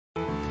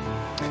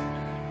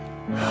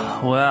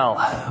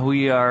Well,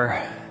 we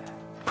are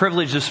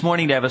privileged this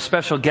morning to have a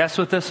special guest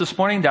with us this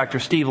morning, Dr.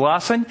 Steve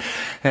Lawson.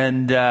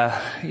 And,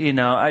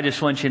 I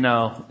just want you to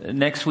know,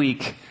 next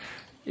week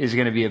is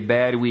going to be a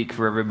bad week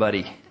for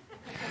everybody.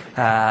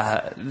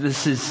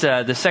 This is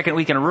the second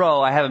week in a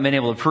row I haven't been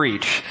able to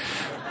preach.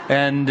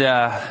 And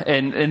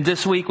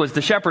this week was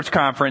the Shepherd's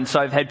Conference. So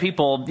I've had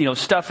people,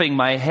 stuffing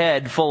my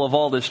head full of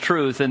all this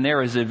truth, and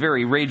there is a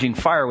very raging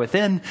fire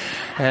within.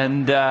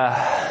 And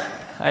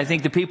I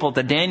think the people at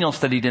the Daniel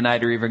study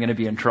tonight are even going to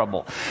be in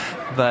trouble.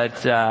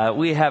 But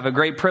we have a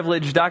great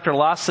privilege. Dr.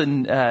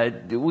 Lawson,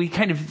 we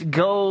kind of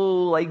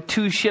go like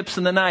two ships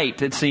in the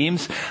night, it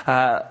seems.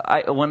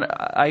 When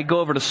I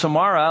go over to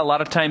Samara, a lot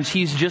of times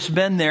he's just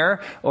been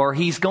there or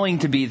he's going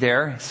to be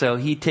there. So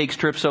he takes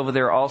trips over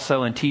there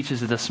also and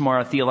teaches at the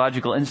Samara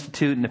Theological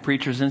Institute and the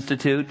Preachers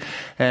Institute.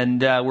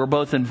 And we're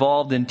both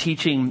involved in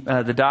teaching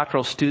the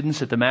doctoral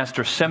students at the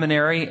Master's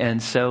Seminary.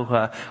 And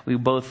so we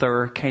both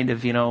are kind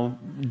of,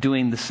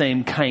 doing the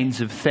same kinds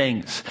of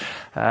things.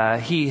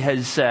 He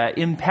has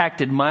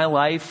impacted my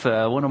life.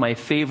 One of my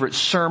favorite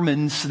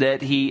sermons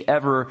that I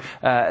ever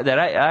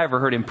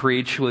heard him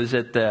preach was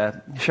at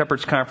the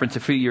Shepherd's Conference a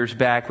few years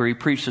back, where he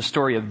preached the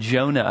story of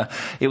Jonah.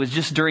 It was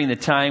just during the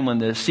time when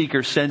the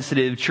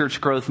seeker-sensitive church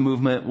growth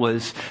movement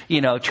was,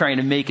 trying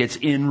to make its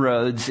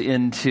inroads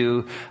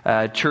into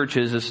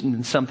churches.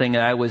 It's something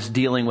I was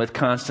dealing with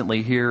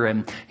constantly here.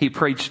 And he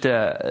preached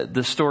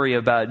the story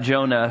about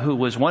Jonah, who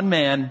was one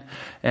man,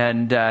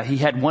 and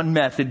he had one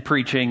method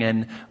preaching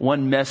and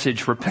one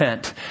message,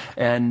 repent.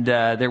 And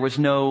there was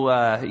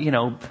no,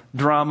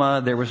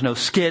 drama. There was no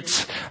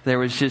skits. There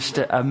was just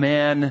a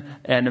man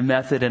and a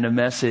method and a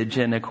message.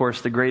 And of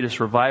course, the greatest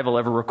revival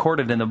ever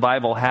recorded in the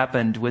Bible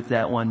happened with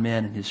that one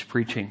man and his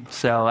preaching.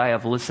 So I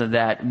have listened to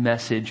that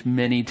message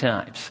many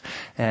times,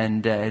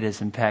 and it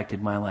has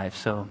impacted my life.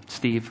 So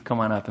Steve, come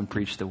on up and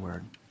preach the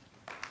word.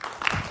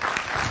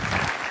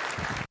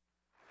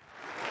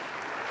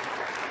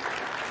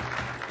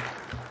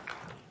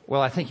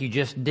 Well, I think you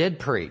just did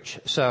preach.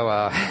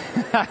 So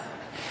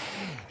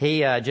he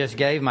just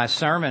gave my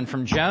sermon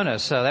from Jonah,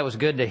 so that was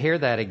good to hear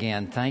that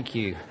again. Thank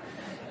you,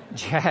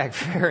 Jack,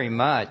 very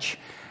much.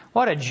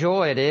 What a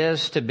joy it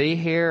is to be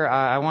here.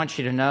 I want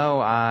you to know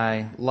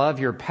I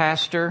love your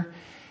pastor,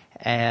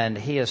 and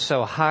he is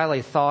so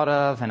highly thought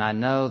of, and I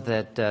know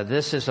that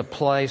this is a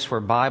place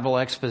where Bible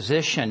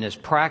exposition is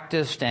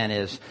practiced and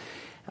is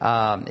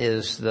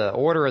the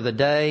order of the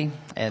day.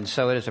 And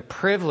so it is a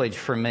privilege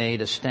for me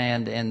to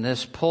stand in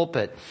this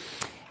pulpit.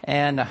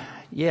 And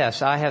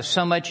yes, I have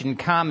so much in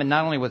common,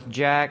 not only with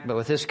Jack, but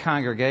with this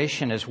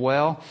congregation as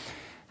well.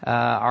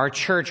 Our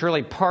church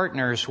really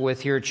partners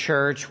with your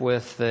church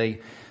with the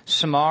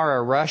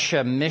Samara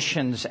Russia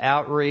Missions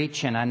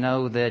Outreach. And I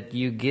know that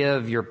you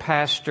give your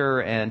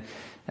pastor and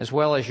as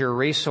well as your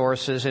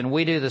resources. And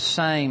we do the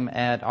same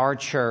at our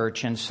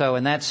church. And so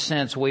in that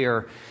sense, we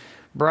are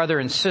brother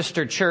and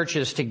sister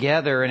churches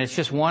together, and it's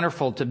just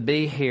wonderful to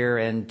be here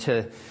and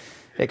to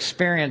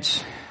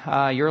experience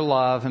your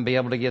love and be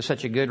able to give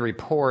such a good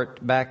report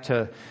back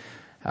to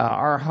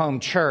our home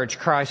church,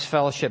 Christ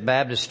Fellowship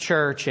Baptist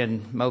Church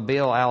in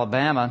Mobile,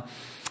 Alabama.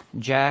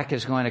 Jack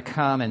is going to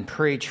come and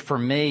preach for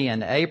me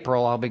in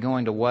April. I'll be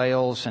going to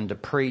Wales and to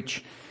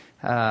preach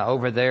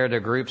over there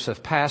to groups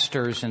of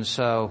pastors, and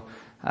so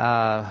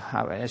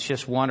it's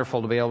just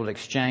wonderful to be able to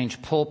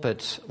exchange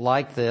pulpits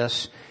like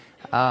this.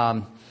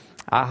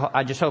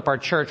 I just hope our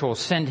church will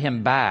send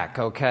him back,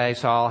 okay?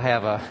 So I'll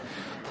have a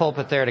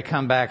pulpit there to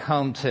come back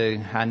home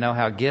to. I know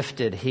how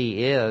gifted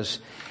he is.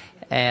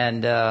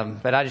 And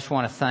but I just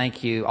want to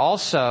thank you.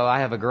 Also,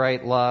 I have a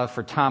great love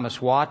for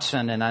Thomas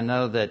Watson, and I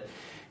know that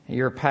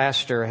your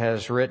pastor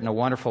has written a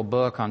wonderful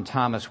book on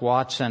Thomas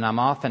Watson. I'm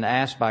often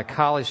asked by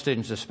college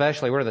students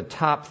especially, what are the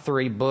top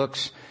 3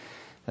 books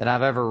that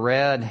I've ever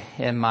read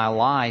in my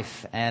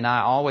life? And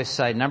I always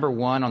say number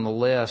 1 on the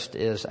list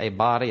is A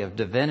Body of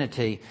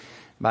Divinity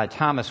by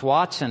Thomas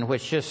Watson,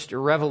 which just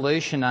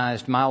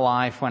revolutionized my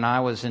life when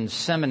I was in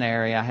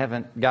seminary. I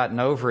haven't gotten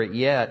over it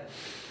yet.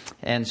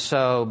 And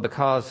so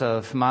because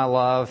of my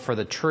love for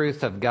the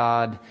truth of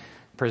God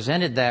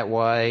presented that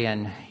way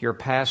and your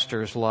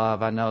pastor's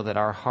love, I know that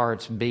our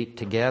hearts beat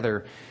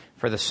together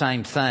for the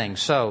same thing.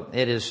 So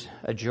it is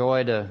a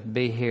joy to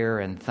be here,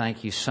 and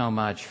thank you so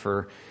much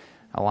for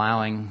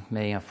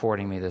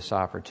affording me this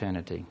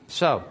opportunity.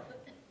 So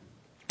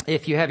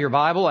if you have your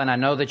Bible, and I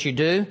know that you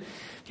do,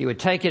 if you would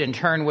take it and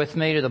turn with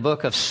me to the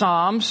book of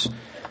Psalms,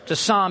 to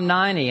Psalm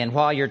 90. And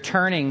while you're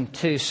turning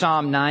to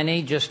Psalm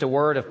 90, just a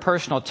word of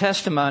personal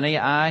testimony.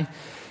 I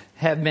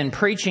have been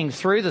preaching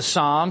through the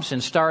Psalms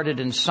and started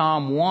in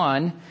Psalm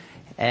 1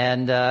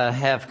 and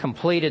have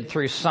completed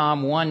through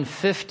Psalm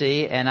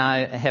 150. And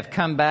I have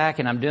come back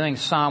and I'm doing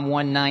Psalm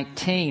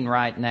 119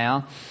 right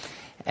now.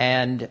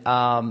 And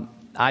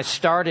I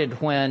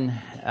started when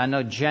I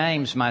know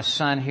James, my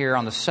son here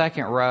on the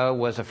second row,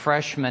 was a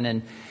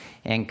freshman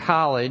in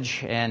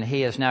college, and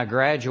he has now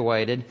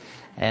graduated.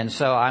 And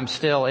so I'm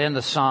still in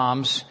the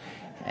Psalms,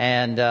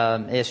 and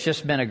it's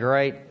just been a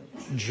great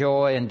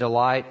joy and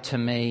delight to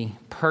me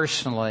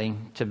personally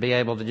to be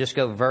able to just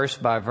go verse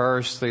by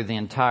verse through the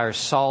entire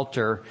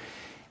Psalter.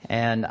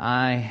 And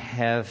I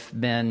have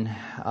been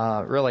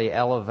really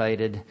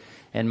elevated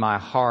in my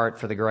heart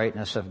for the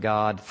greatness of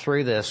God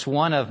through this.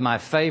 One of my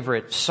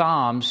favorite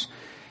Psalms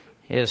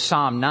is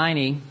Psalm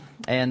 90,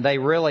 and they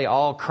really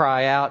all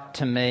cry out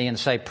to me and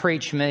say,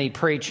 preach me,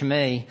 preach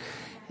me.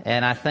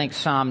 And I think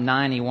Psalm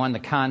 90 won the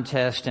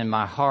contest in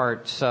my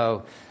heart.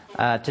 So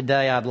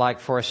today I'd like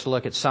for us to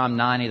look at Psalm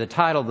 90. The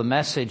title of the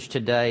message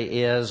today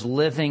is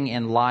Living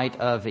in Light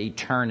of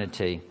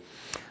Eternity.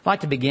 I'd like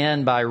to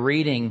begin by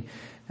reading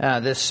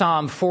this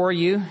psalm for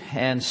you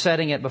and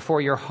setting it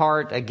before your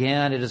heart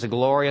again. It is a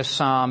glorious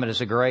psalm. It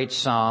is a great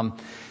psalm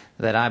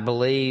that I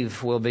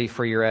believe will be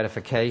for your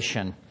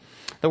edification.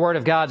 The Word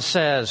of God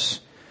says,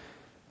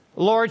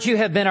 Lord, you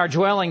have been our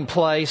dwelling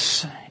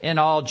place in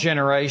all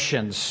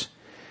generations.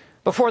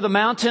 Before the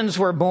mountains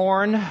were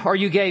born, or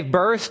you gave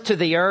birth to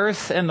the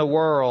earth and the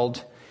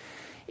world,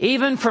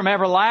 even from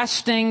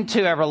everlasting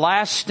to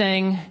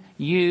everlasting,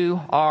 you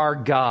are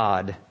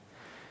God.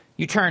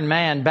 You turn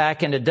man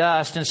back into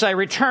dust and say,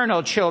 return,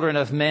 O children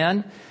of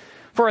men.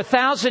 For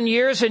 1,000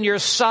 years in your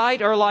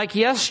sight are like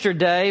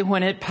yesterday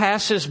when it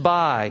passes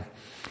by,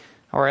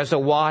 or as a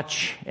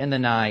watch in the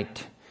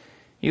night.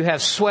 You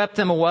have swept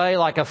them away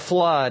like a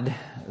flood.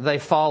 They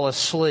fall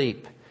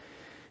asleep.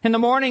 In the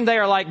morning they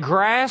are like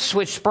grass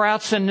which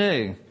sprouts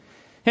anew.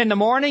 In the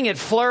morning it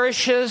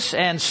flourishes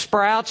and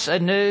sprouts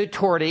anew.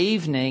 Toward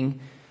evening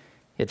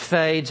it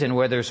fades and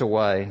withers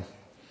away.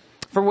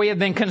 For we have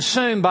been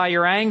consumed by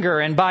your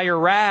anger, and by your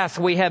wrath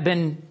we have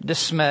been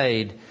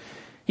dismayed.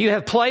 You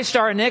have placed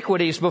our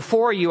iniquities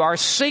before you, our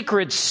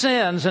secret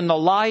sins in the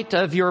light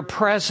of your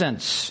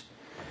presence.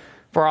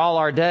 For all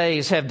our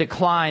days have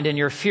declined in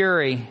your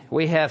fury.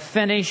 We have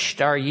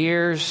finished our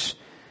years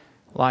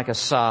like a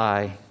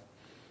sigh.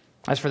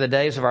 As for the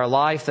days of our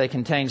life, they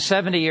contain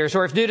 70 years,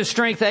 or if due to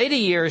strength, 80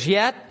 years,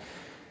 yet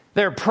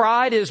their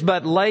pride is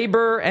but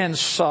labor and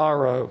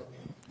sorrow.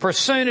 For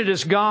soon it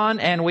is gone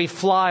and we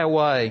fly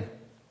away.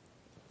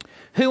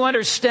 Who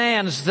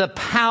understands the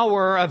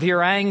power of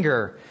your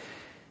anger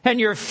and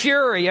your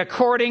fury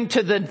according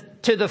to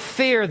the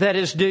fear that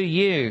is due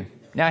you?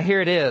 Now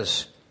here it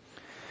is.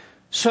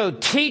 So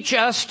teach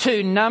us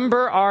to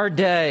number our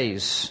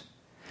days,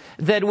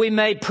 that we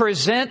may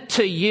present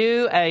to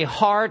you a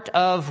heart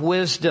of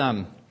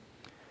wisdom.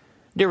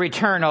 Do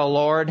return, O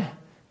Lord.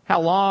 How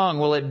long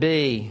will it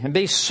be? And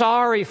be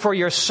sorry for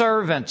your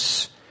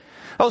servants.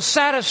 Oh,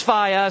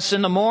 satisfy us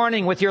in the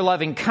morning with your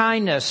loving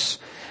kindness,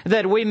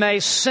 that we may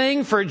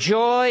sing for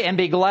joy and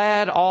be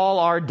glad all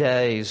our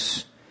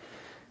days.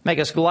 Make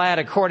us glad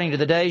according to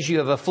the days you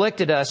have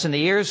afflicted us, and the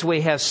years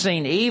we have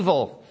seen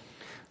evil.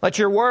 Let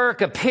your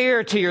work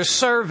appear to your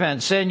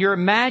servants, and your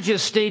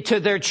majesty to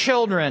their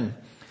children.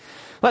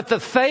 Let the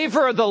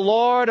favor of the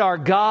Lord our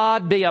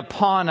God be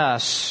upon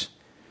us,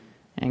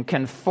 and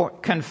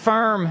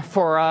confirm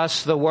for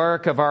us the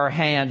work of our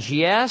hands.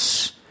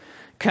 Yes,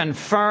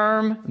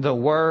 confirm the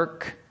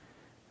work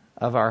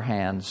of our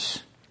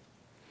hands.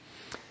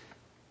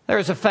 There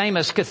is a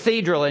famous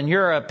cathedral in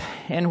Europe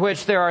in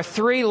which there are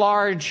 3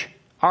 large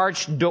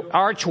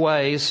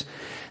archways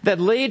that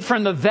lead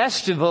from the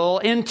vestibule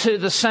into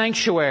the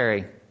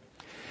sanctuary.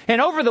 And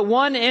over the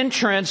one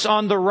entrance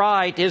on the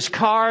right is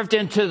carved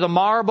into the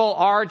marble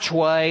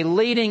archway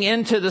leading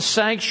into the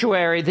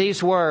sanctuary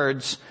these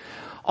words,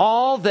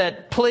 all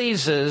that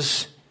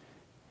pleases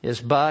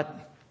is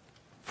but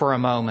for a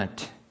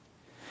moment.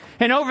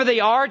 And over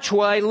the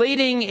archway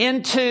leading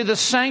into the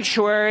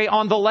sanctuary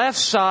on the left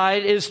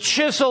side is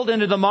chiseled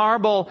into the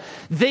marble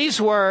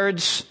these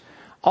words,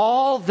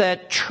 all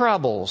that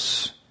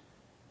troubles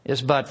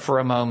is but for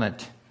a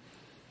moment.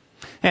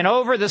 And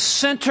over the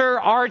center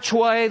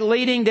archway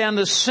leading down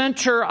the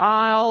center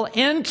aisle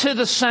into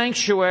the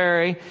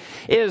sanctuary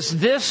is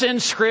this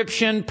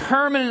inscription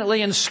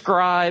permanently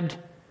inscribed,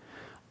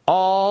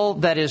 all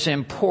that is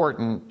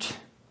important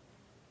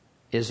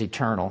is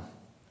eternal.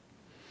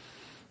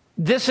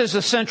 This is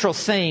the central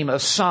theme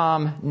of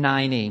Psalm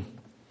 90.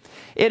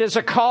 It is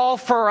a call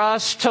for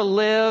us to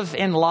live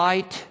in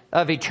light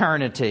of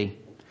eternity.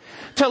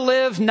 To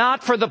live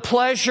not for the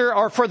pleasure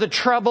or for the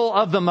trouble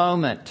of the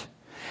moment,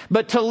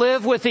 but to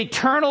live with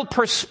eternal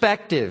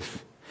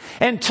perspective,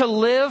 and to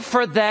live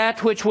for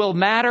that which will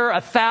matter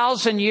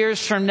 1,000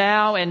 years from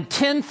now and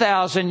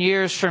 10,000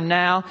 years from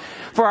now,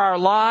 for our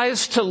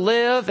lives to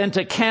live and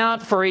to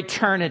count for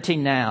eternity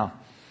now.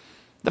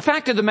 The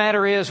fact of the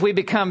matter is we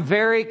become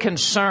very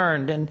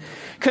concerned and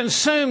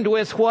consumed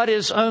with what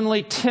is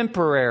only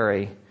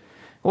temporary,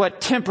 what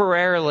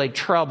temporarily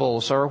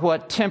troubles or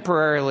what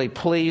temporarily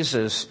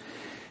pleases.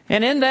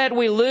 And in that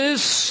we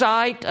lose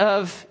sight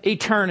of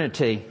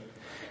eternity.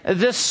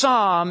 This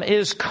psalm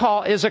is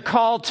a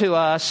call to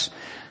us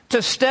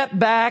to step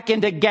back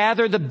and to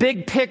gather the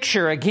big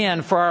picture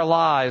again for our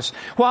lives.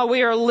 While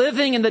we are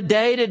living in the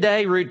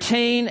day-to-day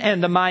routine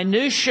and the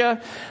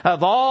minutia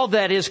of all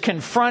that is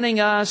confronting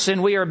us,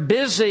 and we are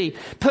busy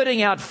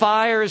putting out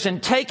fires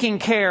and taking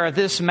care of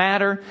this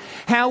matter,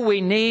 how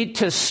we need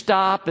to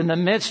stop in the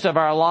midst of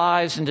our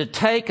lives and to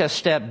take a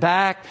step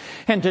back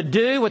and to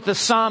do what the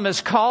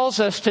psalmist calls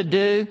us to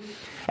do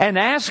and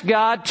ask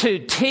God to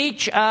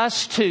teach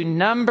us to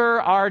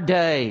number our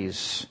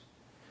days,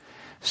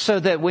 so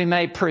that we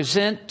may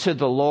present to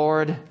the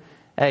Lord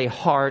a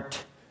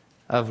heart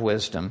of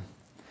wisdom.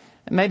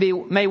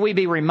 May we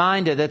be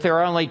reminded that there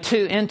are only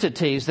two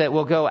entities that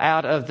will go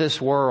out of this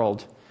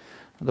world: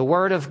 the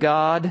Word of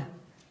God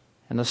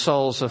and the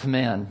souls of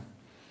men.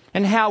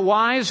 And how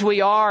wise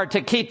we are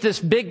to keep this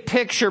big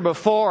picture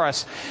before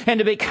us and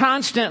to be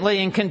constantly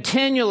and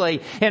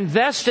continually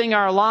investing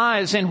our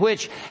lives in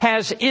which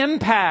has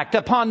impact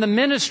upon the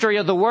ministry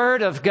of the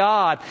Word of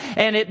God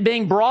and it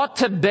being brought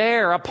to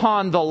bear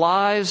upon the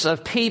lives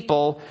of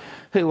people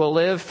who will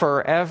live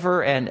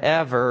forever and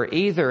ever,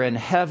 either in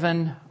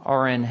heaven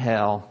or in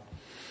hell.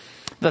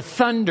 The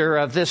thunder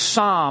of this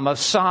psalm, of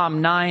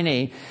Psalm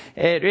 90,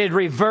 it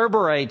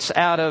reverberates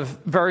out of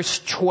verse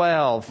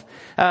 12.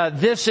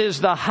 This is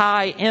the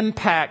high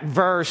impact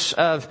verse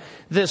of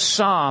this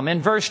psalm.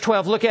 In verse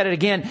 12, look at it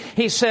again.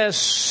 He says,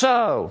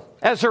 "So,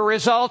 as a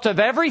result of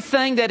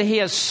everything that he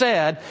has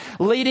said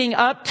leading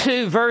up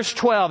to verse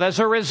 12, as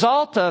a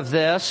result of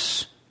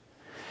this,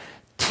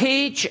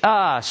 teach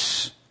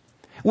us.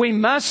 We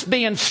must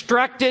be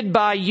instructed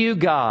by you,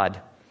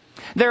 God.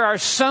 There are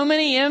so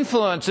many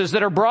influences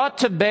that are brought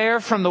to bear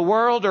from the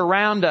world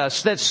around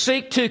us that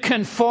seek to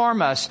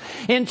conform us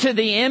into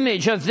the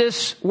image of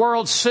this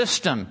world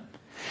system.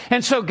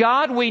 And so,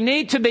 God, we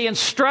need to be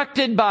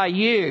instructed by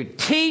you.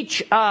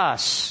 Teach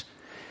us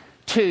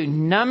to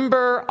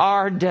number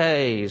our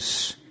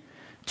days,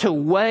 to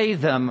weigh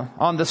them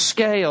on the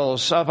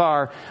scales of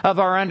our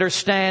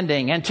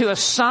understanding, and to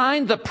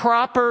assign the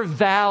proper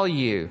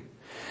value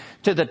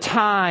to the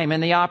time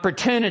and the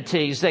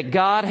opportunities that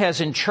God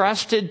has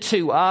entrusted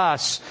to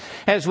us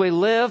as we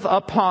live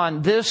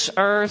upon this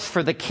earth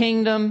for the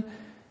kingdom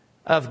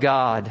of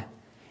God.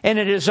 And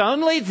it is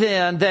only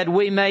then that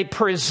we may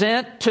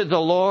present to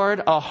the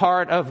Lord a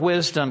heart of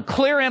wisdom."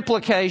 Clear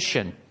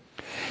implication.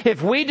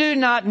 If we do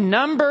not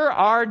number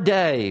our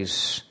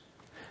days,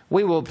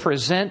 we will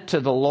present to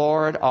the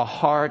Lord a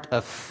heart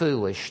of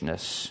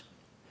foolishness.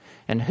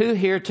 And who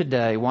here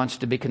today wants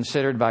to be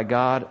considered by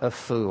God a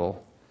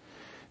fool?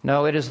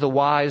 No, it is the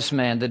wise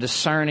man, the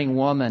discerning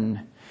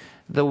woman,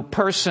 the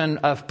person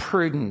of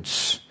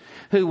prudence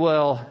who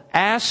will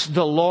ask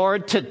the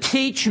Lord to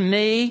teach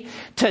me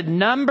to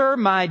number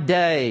my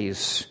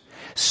days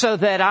so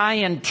that I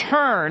in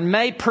turn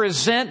may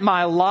present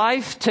my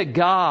life to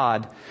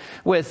God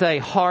with a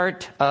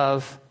heart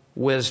of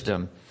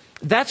wisdom.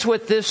 That's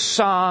what this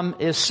psalm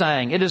is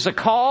saying. It is a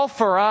call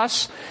for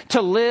us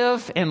to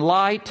live in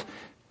light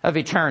of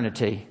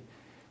eternity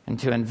and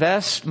to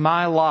invest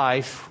my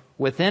life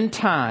within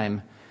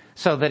time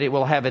so that it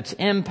will have its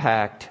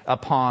impact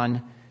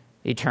upon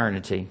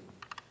eternity.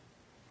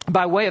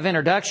 By way of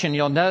introduction,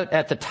 you'll note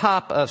at the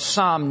top of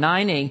Psalm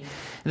 90,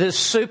 this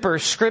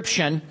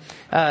superscription,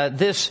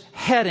 this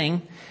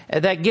heading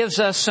that gives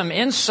us some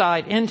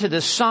insight into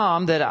this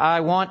psalm that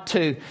I want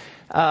to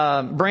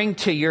bring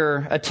to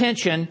your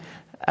attention.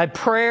 A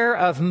prayer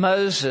of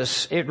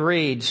Moses, it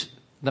reads,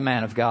 the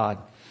man of God.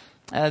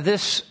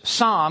 This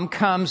psalm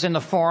comes in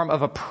the form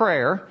of a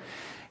prayer,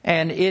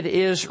 and it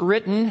is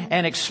written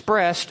and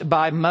expressed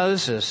by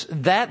Moses.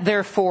 That,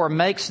 therefore,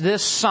 makes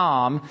this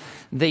psalm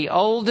the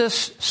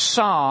oldest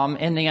psalm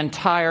in the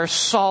entire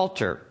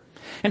Psalter.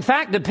 In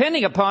fact,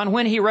 depending upon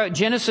when he wrote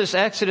Genesis,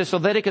 Exodus,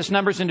 Leviticus,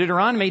 Numbers, and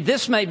Deuteronomy,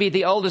 this may be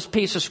the oldest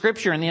piece of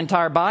Scripture in the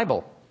entire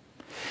Bible.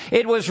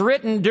 It was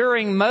written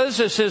during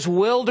Moses'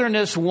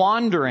 wilderness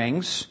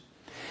wanderings.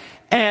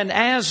 And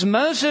as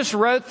Moses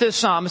wrote this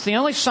psalm, it's the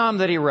only psalm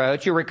that he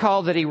wrote. You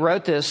recall that he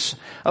wrote this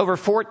over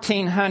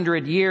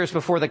 1,400 years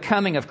before the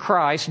coming of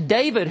Christ.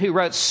 David, who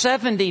wrote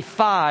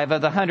 75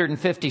 of the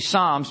 150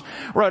 psalms,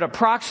 wrote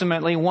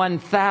approximately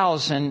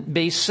 1,000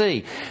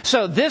 BC.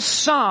 So this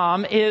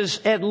psalm is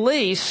at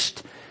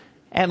least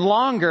and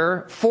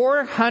longer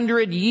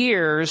 400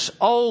 years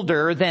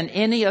older than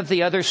any of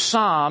the other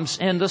psalms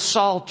in the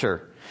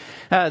Psalter.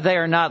 They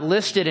are not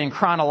listed in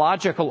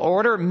chronological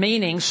order,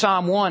 meaning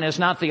Psalm 1 is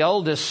not the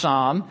oldest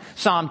psalm,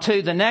 Psalm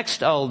 2 the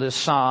next oldest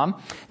psalm.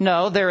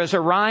 No, there is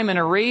a rhyme and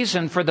a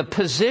reason for the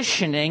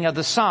positioning of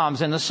the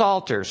psalms in the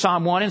Psalter.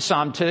 Psalm 1 and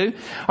Psalm 2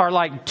 are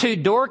like two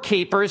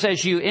doorkeepers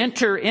as you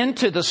enter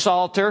into the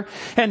Psalter,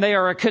 and they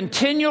are a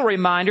continual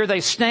reminder. They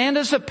stand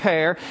as a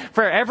pair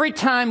for every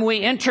time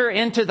we enter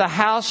into the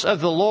house of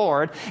the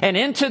Lord and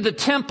into the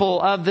temple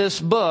of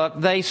this book.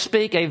 They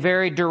speak a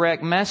very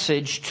direct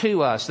message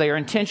to us. They are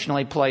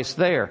intentionally placed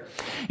there.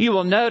 You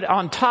will note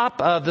on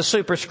top of the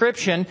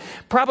superscription,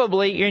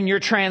 probably in your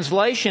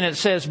translation, it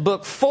says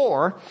Book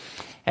 4,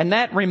 and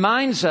that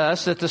reminds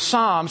us that the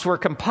Psalms were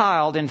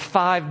compiled in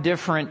 5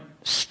 different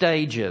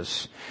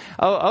stages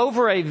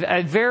over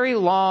a very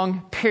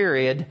long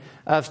period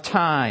of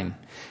time.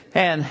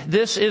 And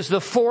this is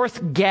the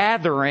fourth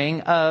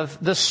gathering of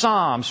the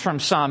Psalms. From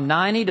Psalm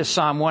 90 to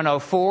Psalm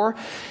 104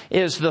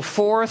 is the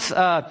fourth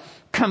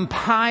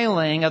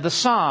compiling of the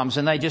Psalms.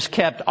 And they just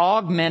kept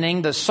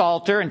augmenting the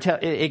Psalter until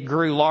it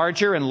grew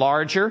larger and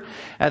larger.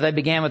 They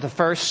began with the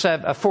first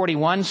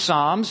 41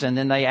 Psalms, and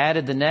then they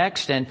added the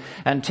next, and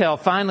until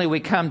finally we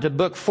come to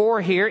Book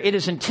 4 here. It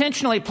is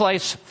intentionally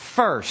placed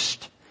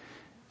first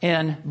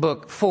in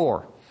Book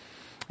 4,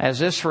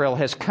 as Israel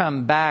has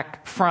come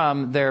back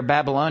from their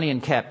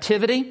Babylonian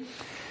captivity.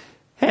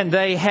 And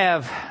they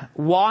have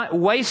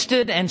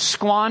wasted and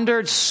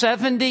squandered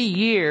 70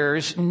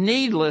 years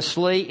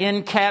needlessly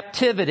in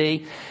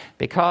captivity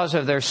because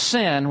of their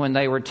sin when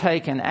they were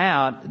taken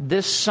out.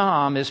 This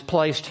psalm is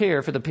placed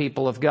here for the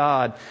people of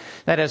God,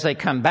 that as they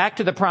come back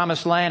to the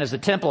promised land, as the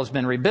temple has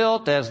been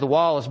rebuilt, as the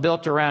wall is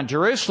built around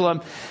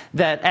Jerusalem,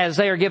 that as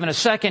they are given a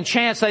second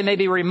chance, they may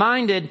be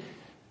reminded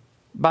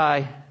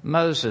by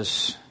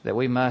Moses that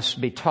we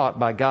must be taught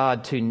by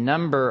God to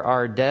number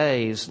our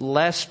days,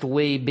 lest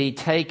we be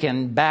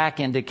taken back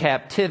into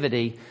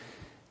captivity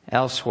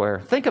elsewhere.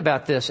 Think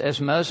about this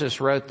as Moses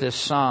wrote this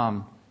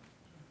psalm.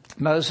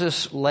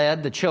 Moses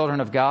led the children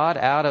of God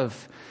out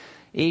of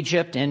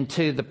Egypt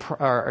to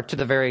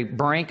the very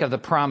brink of the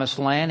promised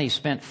land. He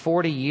spent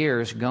 40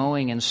 years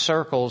going in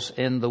circles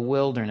in the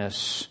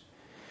wilderness.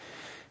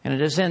 And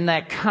it is in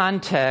that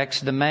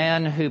context, the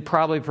man who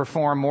probably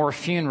performed more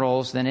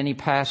funerals than any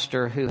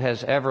pastor who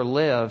has ever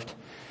lived,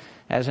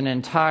 as an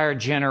entire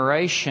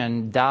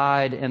generation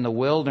died in the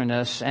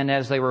wilderness, and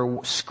as they were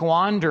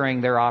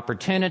squandering their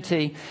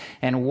opportunity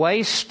and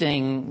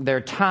wasting their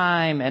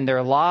time and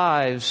their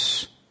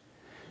lives,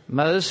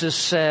 Moses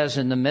says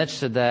in the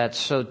midst of that,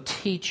 "So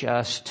teach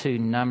us to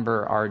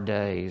number our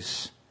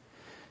days,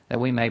 that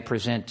we may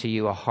present to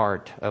you a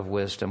heart of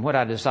wisdom." What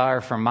I desire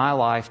for my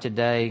life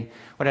today,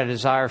 what I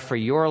desire for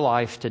your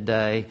life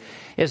today,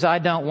 is I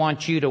don't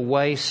want you to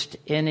waste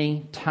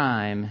any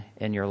time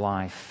in your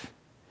life.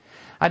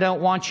 I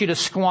don't want you to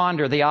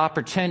squander the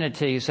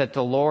opportunities that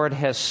the Lord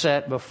has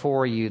set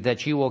before you,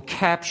 that you will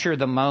capture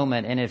the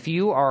moment. And if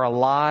you are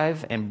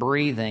alive and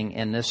breathing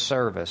in this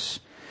service,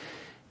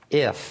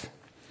 if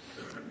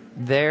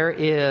there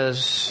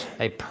is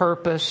a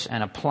purpose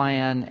and a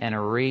plan and a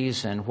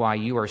reason why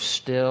you are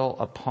still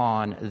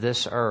upon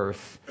this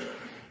earth,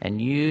 and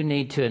you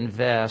need to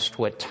invest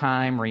what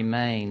time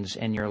remains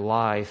in your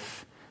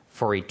life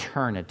for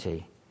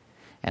eternity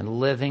and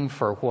living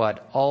for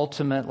what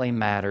ultimately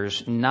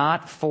matters,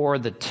 not for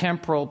the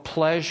temporal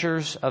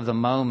pleasures of the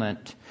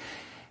moment.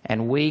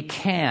 And we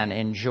can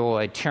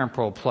enjoy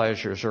temporal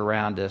pleasures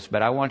around us,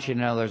 but I want you to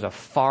know there's a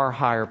far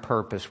higher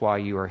purpose why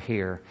you are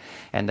here.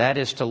 And that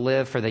is to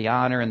live for the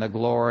honor and the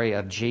glory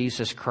of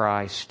Jesus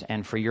Christ,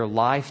 and for your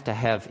life to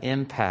have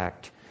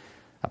impact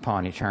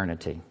upon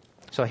eternity.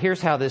 So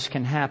here's how this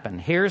can happen.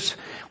 Here's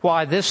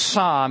why this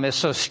psalm is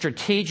so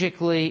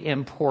strategically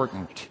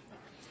important.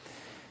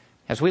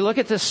 As we look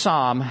at this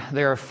psalm,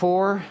 there are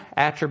 4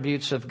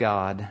 attributes of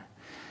God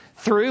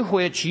through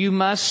which you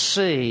must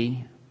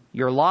see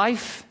your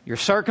life, your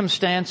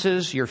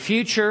circumstances, your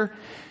future,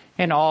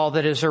 and all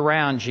that is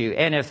around you.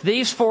 And if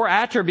these 4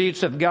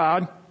 attributes of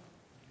God,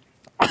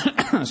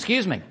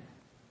 excuse me,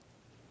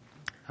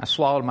 I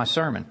swallowed my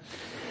sermon.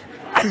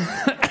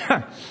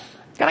 Can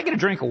I get a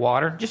drink of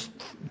water? You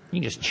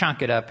can just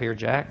chunk it up here,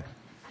 Jack.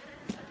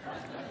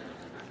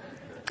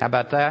 How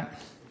about that?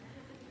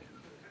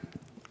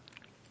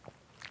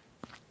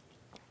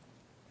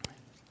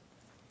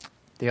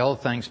 The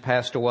old things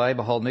passed away,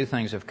 behold, new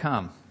things have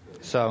come.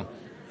 So,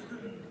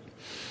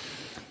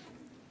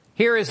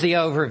 here is the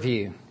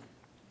overview.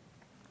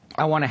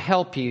 I want to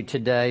help you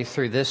today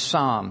through this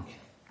psalm.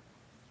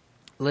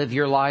 Live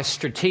your life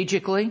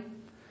strategically,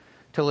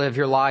 to live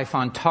your life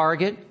on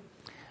target,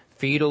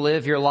 for you to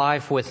live your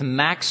life with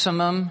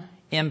maximum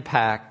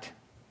impact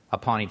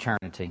upon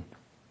eternity.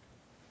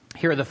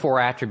 Here are the 4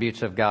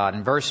 attributes of God.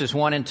 In verses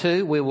 1 and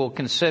 2, we will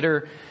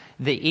consider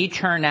the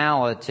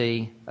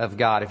eternality of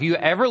God. If you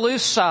ever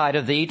lose sight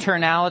of the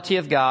eternality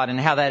of God and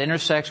how that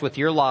intersects with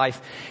your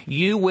life,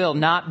 you will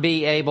not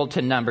be able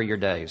to number your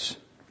days.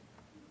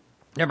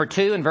 Number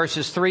 2, in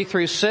verses 3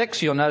 through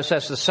 6, you'll notice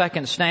that's the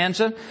second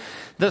stanza,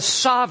 the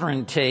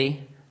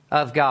sovereignty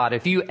of God.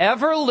 If you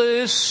ever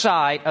lose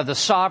sight of the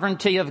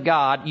sovereignty of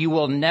God, you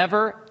will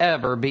never,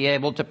 ever be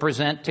able to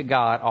present to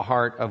God a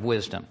heart of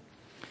wisdom.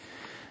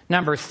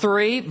 Number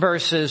 3,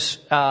 verses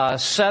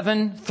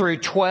 7 through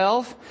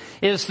 12,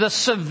 is the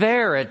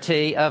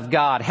severity of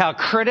God. How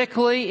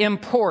critically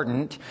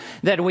important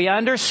that we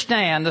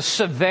understand the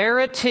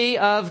severity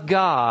of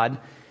God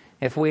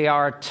if we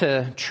are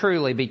to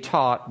truly be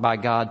taught by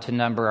God to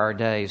number our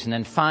days. And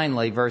then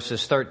finally,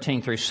 verses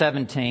 13 through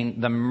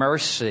 17, the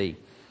mercy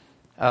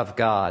of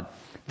God.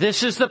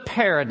 This is the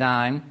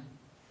paradigm,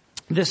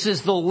 this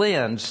is the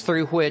lens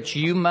through which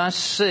you must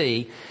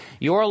see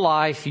your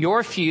life,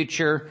 your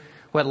future,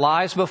 what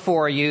lies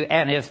before you,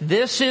 and if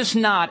this is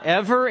not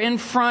ever in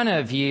front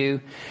of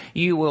you,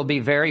 you will be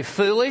very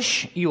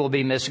foolish, you will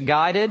be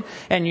misguided,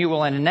 and you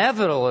will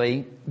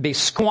inevitably be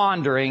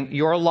squandering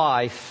your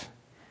life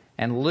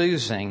and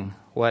losing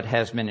what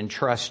has been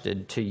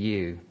entrusted to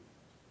you,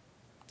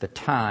 the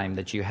time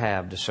that you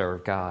have to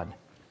serve God.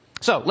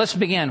 So let's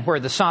begin where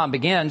the psalm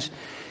begins.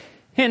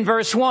 In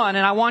verse 1,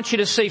 and I want you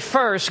to see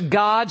first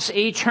God's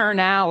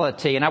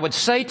eternality. And I would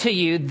say to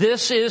you,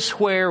 this is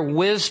where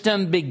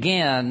wisdom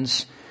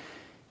begins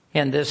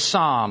in this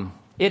psalm.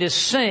 It is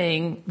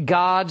seeing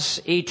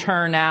God's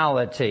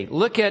eternality.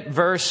 Look at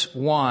verse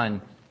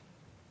 1.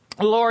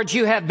 Lord,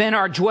 you have been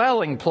our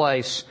dwelling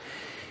place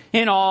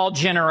in all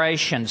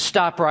generations.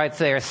 Stop right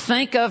there.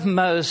 Think of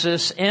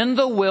Moses in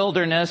the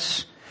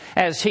wilderness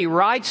as he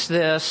writes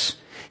this.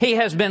 He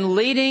has been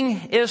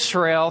leading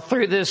Israel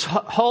through this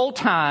whole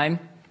time,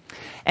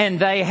 and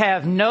they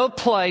have no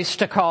place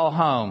to call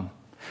home.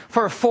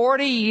 For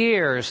 40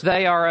 years,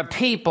 they are a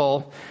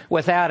people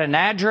without an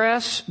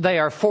address.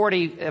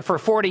 For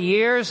 40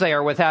 years, they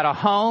are without a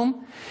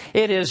home.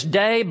 It is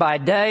day by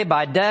day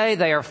by day.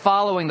 They are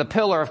following the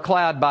pillar of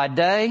cloud by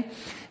day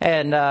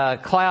and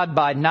cloud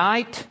by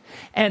night.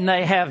 And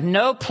they have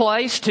no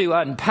place to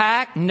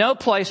unpack, no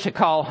place to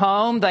call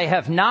home. They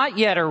have not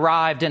yet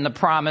arrived in the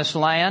promised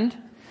land.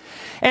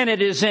 And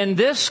it is in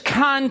this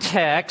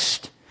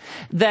context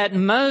that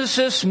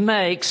Moses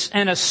makes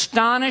an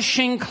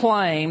astonishing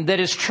claim that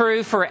is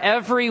true for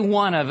every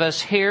one of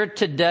us here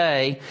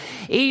today,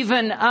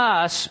 even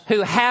us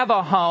who have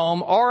a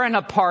home or an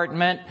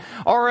apartment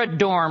or a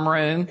dorm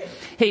room.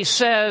 He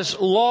says,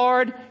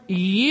 Lord,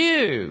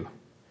 you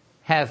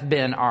have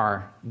been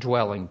our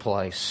dwelling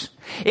place.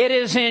 It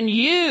is in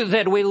you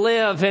that we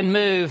live and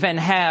move and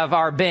have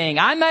our being.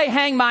 I may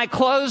hang my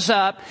clothes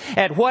up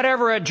at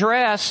whatever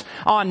address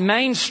on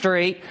Main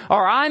Street,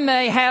 or I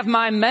may have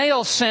my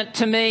mail sent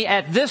to me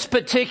at this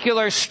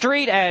particular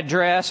street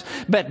address,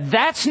 but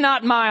that's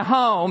not my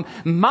home.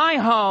 My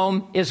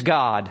home is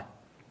God.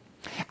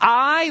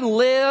 I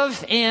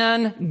live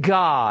in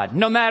God.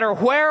 No matter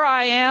where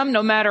I am,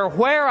 no matter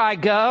where I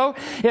go,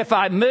 if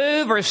I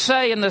move or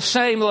stay in the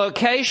same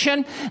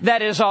location,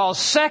 that is all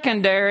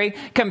secondary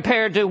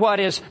compared to what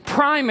is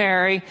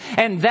primary.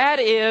 And that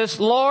is,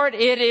 Lord,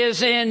 it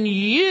is in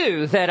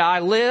you that I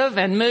live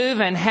and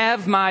move and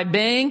have my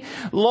being.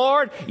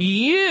 Lord,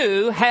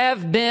 you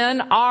have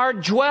been our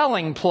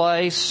dwelling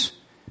place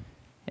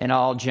in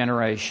all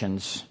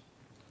generations.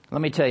 Let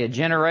me tell you,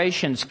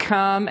 generations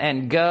come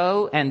and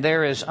go, and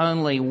there is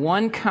only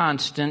one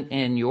constant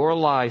in your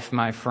life,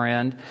 my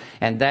friend,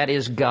 and that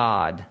is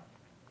God.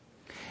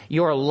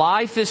 Your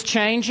life is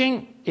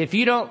changing. If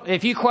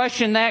you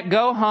question that,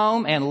 go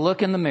home and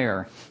look in the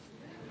mirror.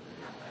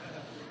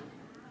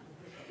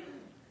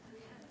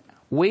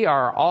 We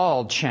are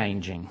all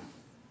changing.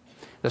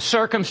 The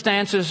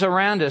circumstances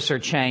around us are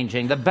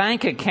changing. The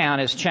bank account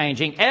is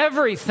changing.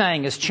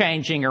 Everything is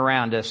changing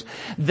around us.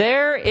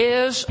 There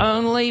is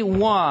only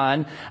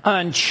one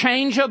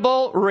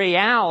unchangeable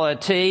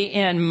reality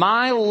in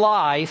my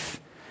life,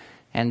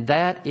 and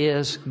that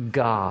is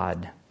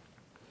God.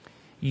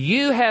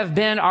 You have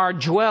been our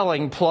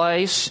dwelling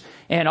place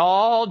in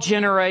all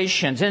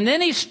generations. And then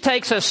he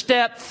takes a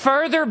step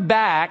further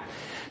back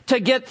to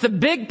get the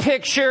big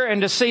picture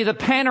and to see the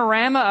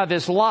panorama of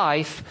his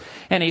life.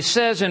 And he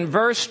says in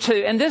verse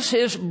 2, and this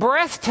is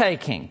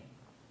breathtaking.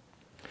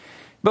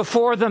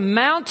 Before the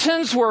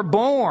mountains were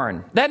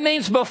born, that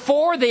means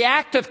before the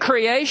act of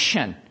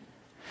creation,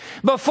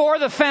 before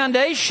the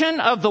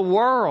foundation of the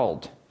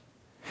world,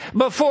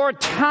 before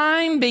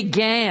time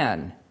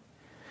began,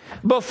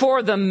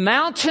 before the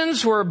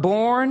mountains were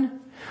born,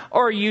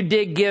 or you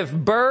did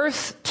give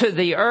birth to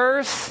the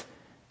earth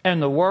and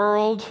the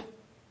world.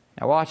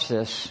 Now watch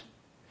this.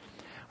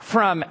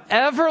 From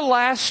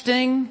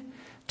everlasting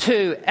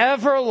to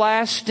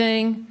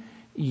everlasting,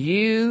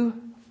 you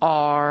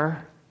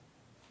are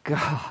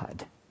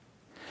God.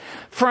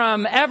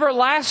 From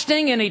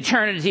everlasting in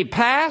eternity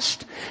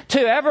past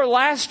to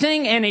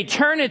everlasting in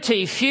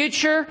eternity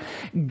future,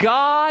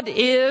 God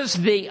is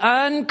the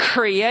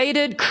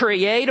uncreated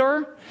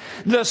creator,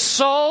 the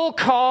sole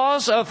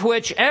cause of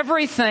which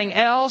everything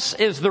else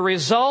is the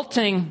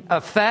resulting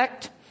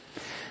effect.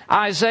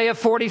 Isaiah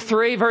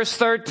 43 verse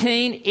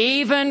 13,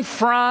 even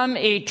from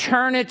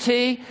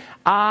eternity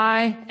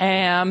I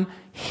am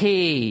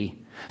He.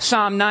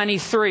 Psalm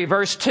 93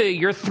 verse 2,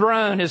 your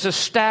throne is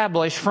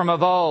established from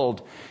of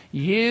old.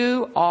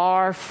 You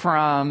are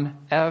from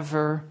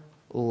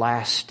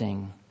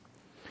everlasting.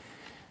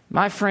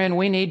 My friend,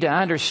 we need to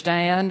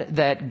understand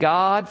that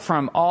God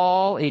from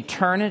all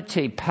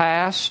eternity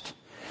past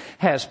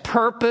has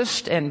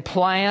purposed and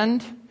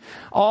planned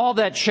all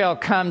that shall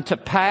come to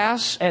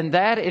pass, and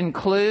that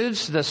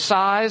includes the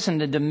size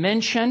and the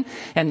dimension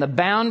and the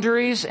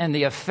boundaries and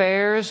the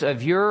affairs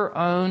of your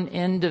own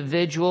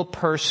individual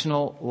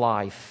personal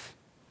life.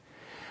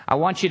 I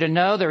want you to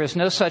know there is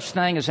no such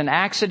thing as an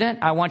accident.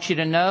 I want you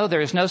to know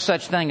there is no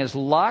such thing as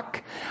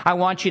luck. I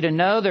want you to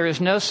know there is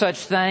no such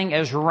thing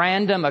as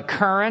random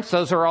occurrence.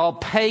 Those are all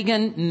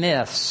pagan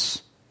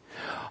myths.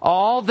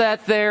 All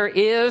that there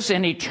is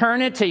in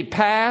eternity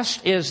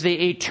past is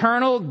the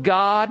eternal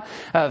God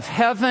of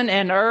heaven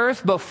and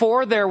earth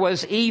before there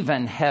was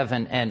even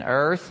heaven and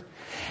earth.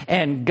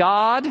 And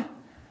God,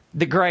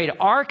 the great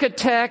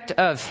architect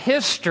of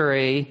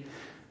history,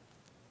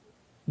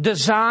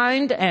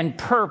 designed and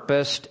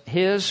purposed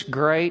His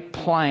great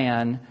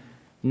plan,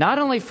 not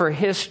only for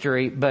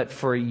history, but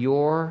for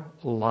your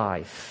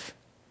life.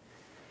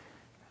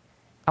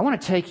 I want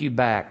to take you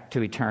back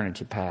to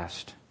eternity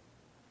past.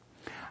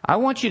 I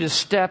want you to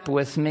step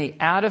with me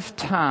out of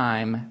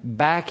time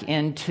back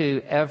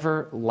into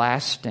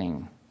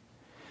everlasting.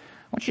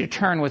 I want you to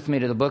turn with me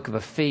to the book of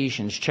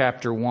Ephesians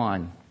chapter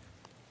 1.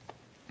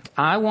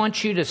 I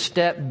want you to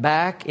step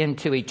back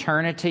into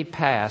eternity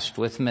past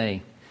with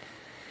me.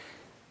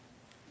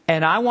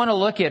 And I want to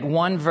look at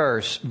one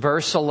verse,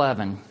 verse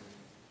 11.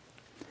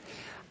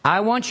 I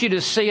want you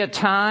to see a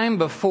time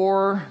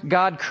before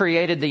God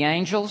created the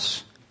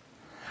angels.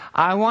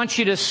 I want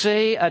you to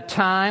see a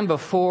time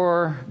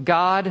before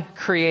God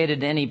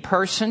created any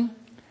person.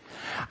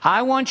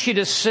 I want you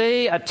to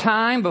see a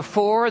time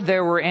before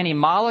there were any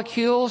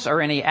molecules or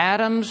any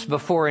atoms,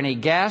 before any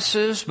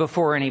gases,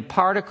 before any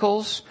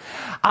particles.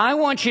 I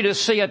want you to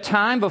see a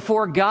time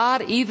before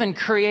God even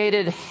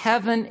created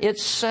heaven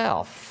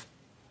itself.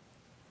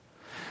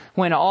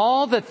 When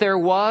all that there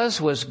was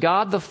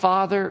God the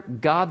Father,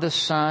 God the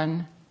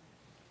Son,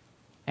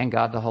 and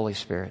God the Holy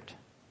Spirit.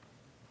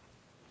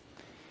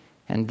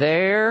 And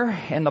there,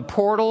 in the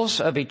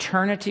portals of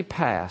eternity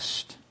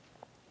past,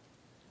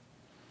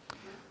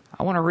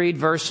 I want to read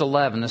verse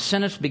 11. The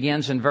sentence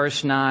begins in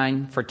verse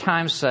 9. For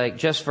time's sake,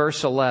 just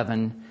verse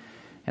 11.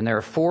 And there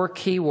are 4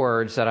 key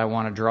words that I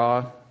want to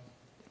draw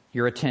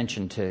your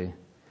attention to.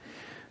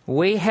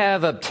 We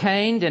have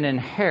obtained an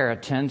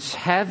inheritance,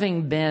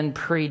 having been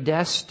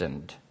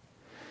predestined,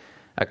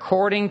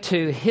 according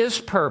to His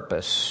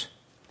purpose,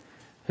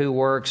 who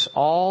works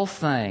all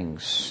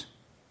things.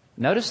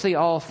 Notice the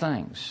all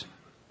things.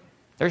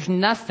 There's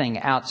nothing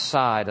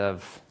outside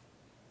of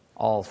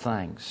all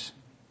things.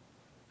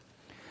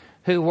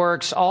 Who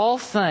works all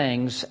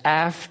things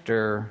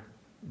after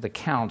the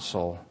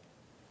counsel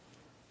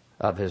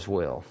of His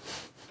will.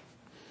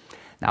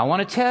 Now I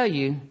want to tell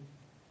you,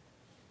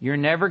 you're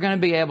never going to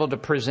be able to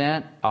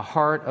present a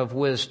heart of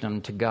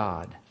wisdom to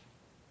God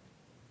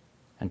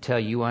until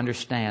you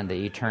understand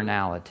the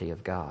eternality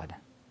of God.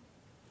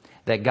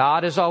 That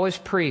God is always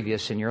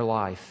previous in your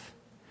life.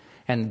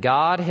 And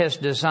God has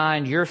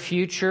designed your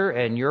future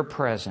and your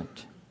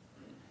present.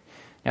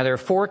 Now there are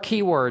 4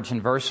 key words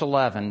in verse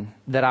 11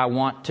 that I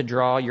want to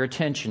draw your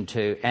attention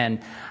to.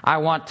 And I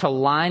want to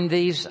line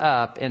these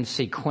up in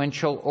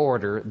sequential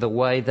order the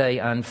way they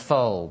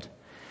unfold.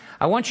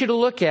 I want you to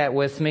look at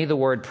with me the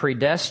word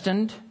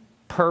predestined,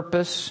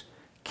 purpose,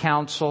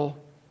 counsel,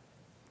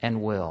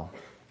 and will.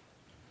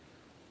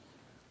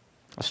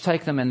 Let's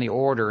take them in the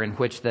order in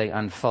which they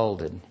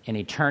unfolded. In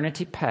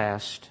eternity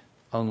past,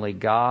 only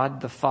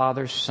God, the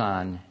Father,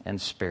 Son,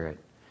 and Spirit.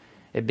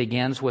 It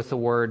begins with the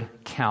word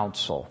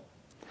counsel.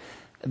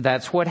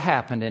 That's what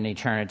happened in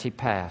eternity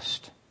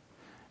past.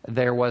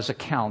 There was a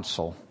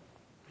council.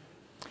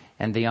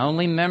 And the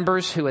only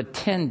members who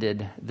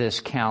attended this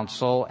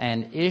council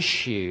and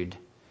issued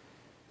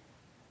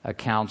a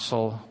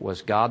council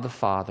was God the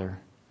Father,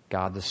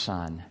 God the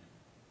Son,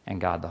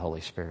 and God the Holy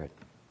Spirit.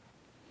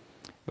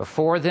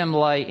 Before them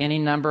lay any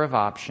number of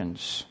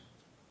options: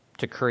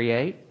 to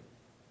create,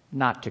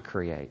 not to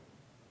create.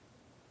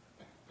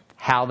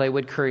 How they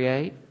would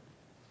create,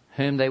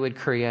 whom they would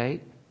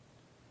create.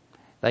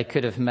 They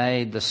could have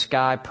made the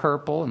sky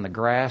purple and the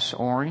grass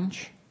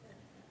orange.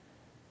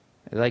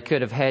 They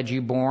could have had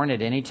you born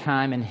at any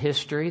time in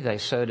history they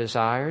so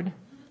desired.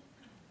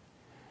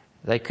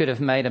 They could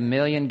have made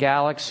 1,000,000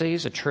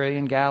 galaxies,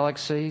 1,000,000,000,000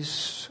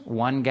 galaxies,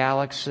 1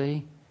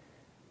 galaxy.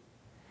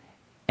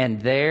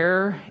 And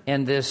there,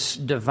 in this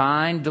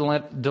divine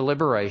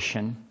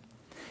deliberation,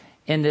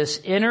 in this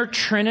inner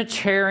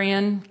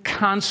Trinitarian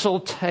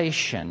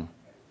consultation,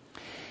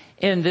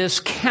 in this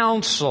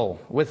council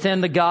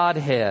within the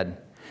Godhead,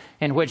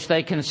 in which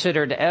they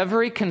considered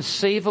every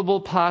conceivable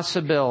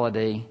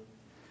possibility,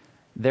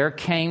 there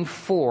came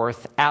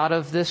forth out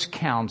of this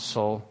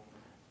council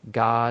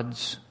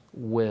God's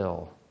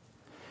will.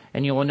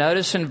 And you will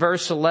notice in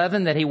verse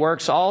 11 that He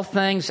works all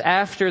things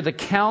after the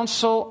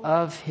counsel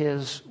of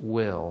His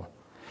will.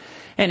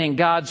 And in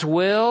God's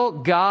will,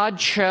 God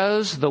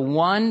chose the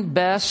one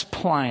best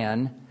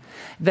plan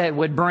that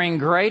would bring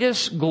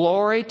greatest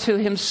glory to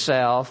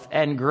Himself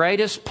and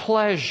greatest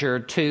pleasure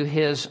to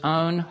His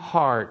own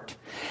heart.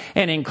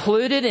 And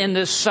included in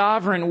this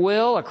sovereign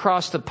will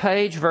across the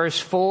page, verse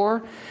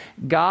 4,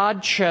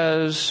 God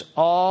chose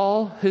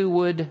all who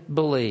would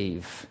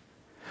believe.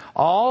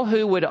 All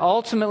who would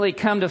ultimately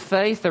come to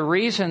faith. The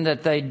reason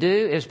that they do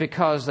is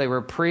because they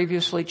were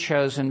previously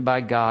chosen by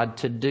God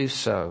to do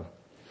so.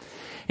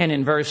 And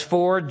in verse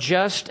 4,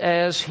 just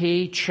as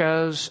He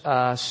chose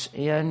us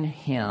in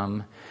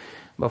Him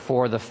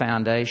before the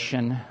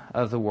foundation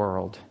of the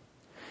world.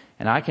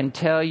 And I can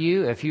tell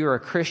you, if you are a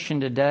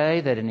Christian today,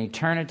 that in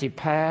eternity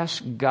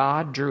past,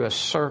 God drew a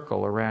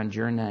circle around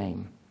your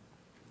name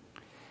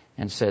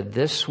and said,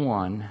 this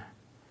one,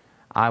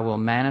 I will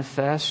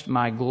manifest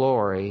my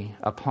glory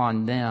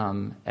upon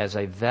them as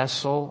a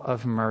vessel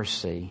of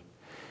mercy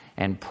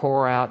and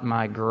pour out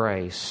my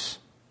grace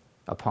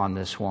upon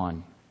this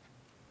one.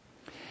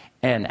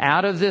 And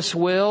out of this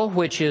will,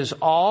 which is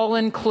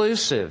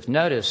all-inclusive,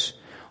 notice,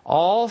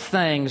 all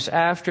things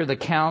after the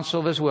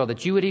counsel of His will,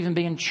 that you would even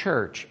be in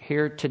church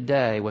here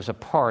today, was a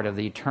part of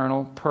the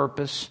eternal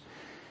purpose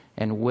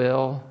and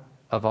will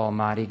of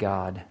Almighty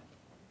God.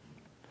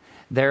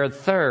 There,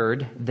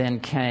 third,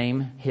 then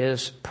came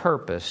His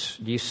purpose.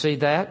 Do you see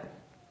that?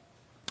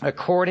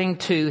 According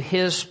to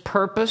His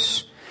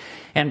purpose.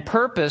 And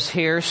purpose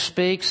here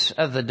speaks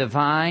of the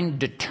divine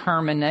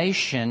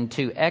determination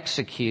to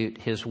execute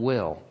His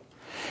will.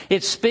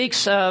 It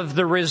speaks of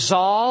the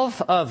resolve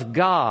of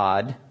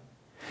God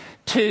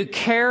to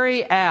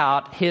carry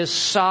out His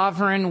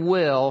sovereign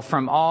will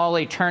from all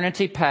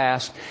eternity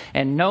past.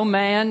 And no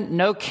man,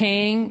 no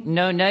king,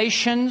 no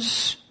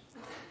nations,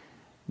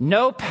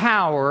 no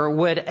power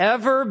would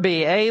ever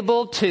be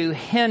able to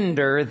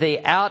hinder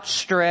the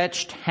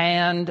outstretched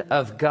hand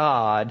of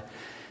God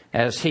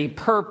as He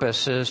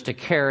purposes to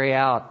carry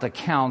out the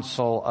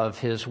counsel of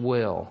His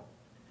will.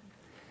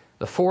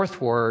 The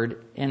fourth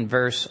word in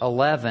verse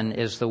 11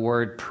 is the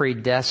word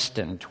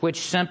predestined,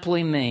 which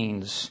simply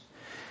means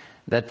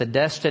that the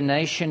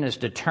destination is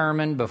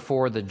determined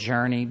before the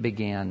journey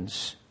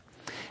begins.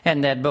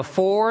 And that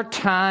before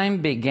time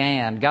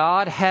began,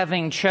 God,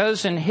 having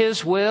chosen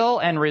His will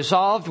and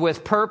resolved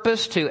with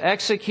purpose to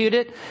execute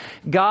it,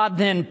 God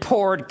then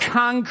poured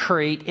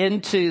concrete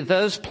into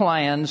those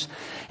plans,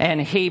 and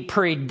He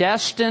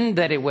predestined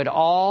that it would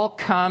all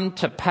come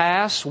to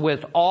pass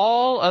with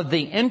all of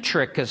the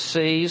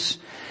intricacies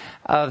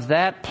of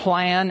that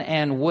plan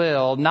and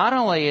will. Not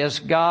only is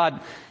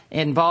God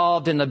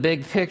involved in the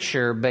big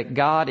picture, but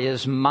God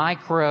is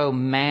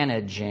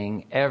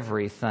micromanaging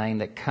everything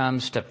that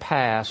comes to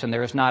pass. And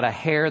there is not a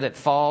hair that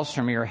falls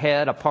from your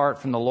head apart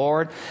from the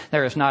Lord.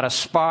 There is not a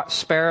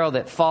sparrow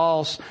that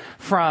falls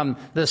from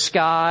the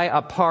sky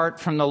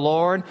apart from the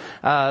Lord.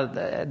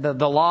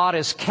 The lot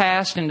is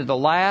cast into the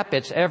lap.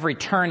 Its every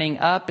turning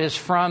up is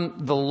from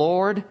the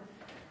Lord.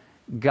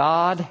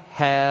 God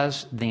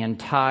has the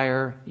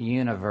entire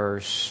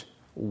universe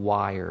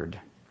wired.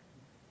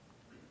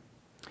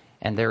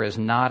 And there is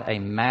not a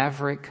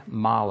maverick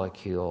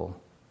molecule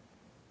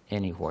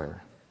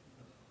anywhere.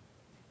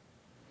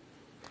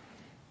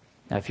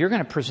 Now, if you're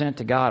going to present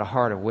to God a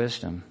heart of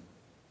wisdom,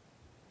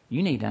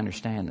 you need to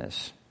understand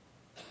this.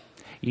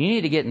 You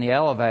need to get in the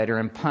elevator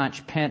and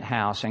punch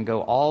penthouse and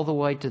go all the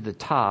way to the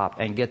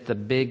top and get the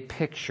big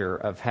picture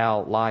of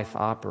how life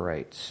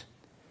operates.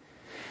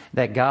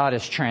 That God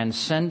is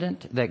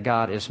transcendent, that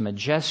God is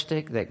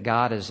majestic, that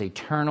God is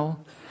eternal.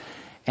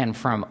 And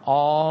from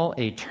all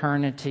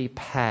eternity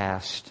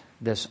past,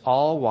 this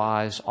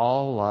all-wise,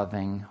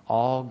 all-loving,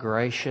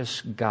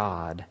 all-gracious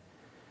God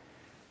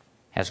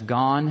has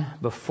gone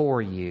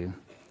before you.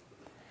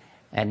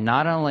 And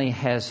not only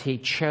has He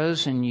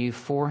chosen you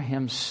for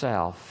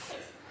Himself,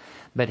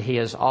 but He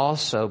has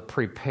also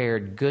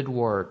prepared good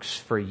works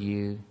for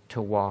you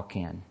to walk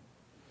in.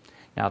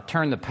 Now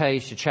turn the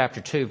page to chapter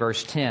 2,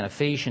 verse 10.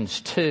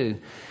 Ephesians 2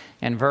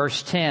 and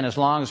verse 10. As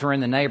long as we're in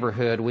the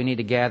neighborhood, we need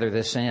to gather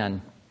this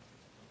in.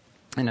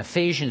 In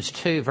Ephesians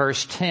 2,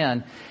 verse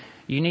 10,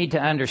 you need to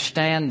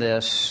understand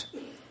this,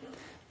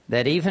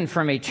 that even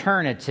from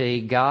eternity,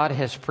 God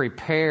has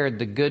prepared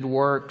the good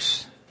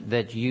works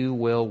that you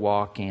will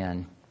walk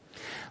in.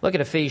 Look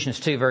at Ephesians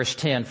 2, verse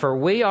 10. For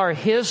we are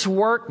His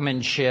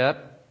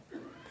workmanship.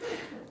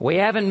 We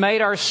haven't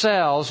made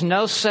ourselves,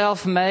 no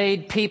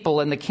self-made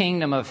people in the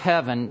kingdom of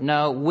heaven.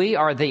 No, we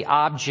are the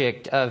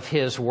object of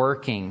His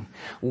working.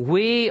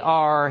 We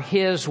are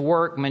His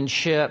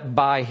workmanship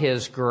by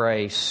His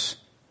grace.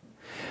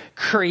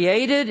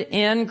 Created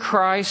in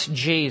Christ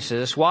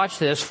Jesus, watch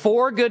this,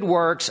 for good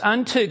works,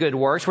 unto good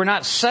works. We're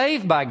not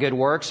saved by good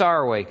works,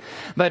 are we?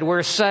 But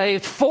we're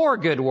saved for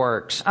good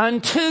works,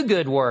 unto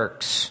good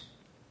works,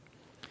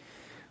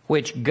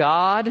 which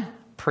God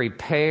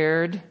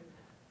prepared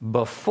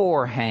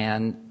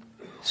beforehand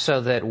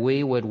so that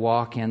we would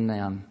walk in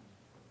them.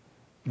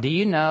 Do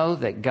you know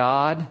that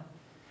God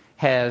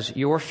has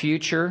your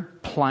future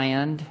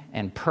planned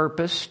and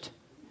purposed?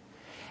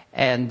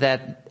 And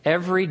that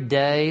every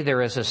day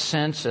there is a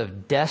sense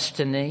of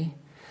destiny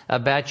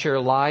about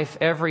your life,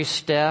 every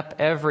step,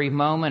 every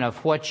moment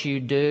of what you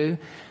do.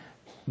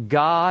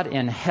 God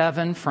in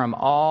heaven from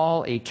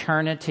all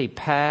eternity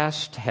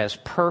past has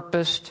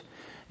purposed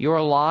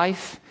your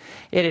life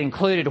It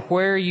included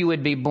where you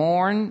would be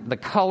born, the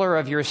color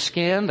of your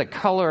skin, the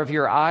color of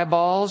your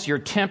eyeballs, your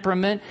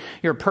temperament,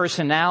 your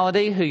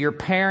personality, who your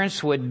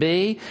parents would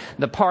be,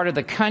 the part of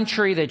the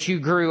country that you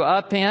grew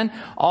up in.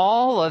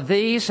 All of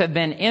these have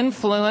been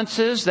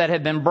influences that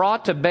have been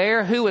brought to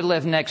bear. Who would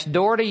live next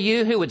door to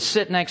you, who would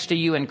sit next to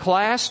you in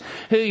class,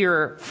 who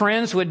your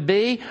friends would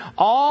be.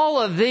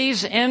 All of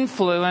these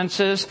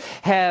influences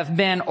have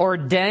been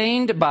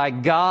ordained by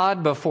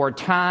God before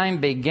time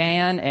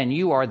began, and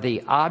you are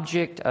the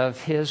object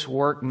of His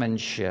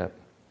workmanship.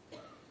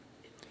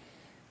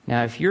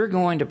 Now, if you're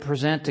going to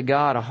present to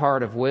God a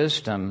heart of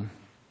wisdom,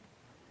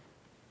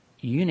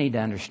 you need to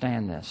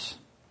understand this.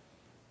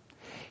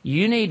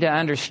 You need to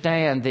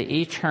understand the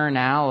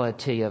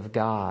eternality of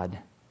God.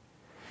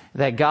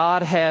 That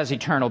God has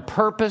eternal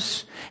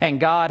purpose, and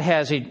God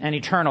has an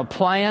eternal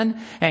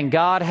plan, and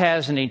God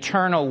has an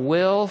eternal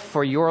will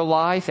for your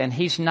life, and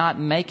He's not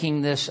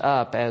making this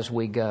up as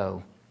we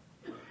go.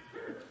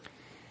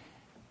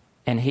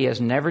 And He has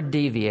never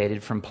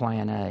deviated from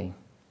plan A.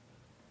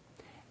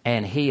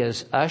 And He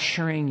is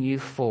ushering you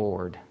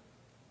forward.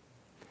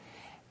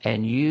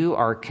 And you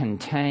are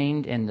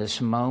contained in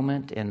this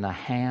moment in the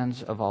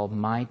hands of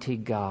Almighty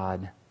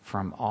God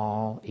from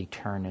all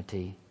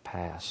eternity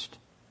past.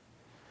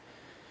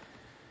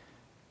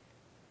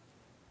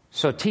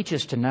 So teach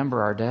us to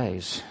number our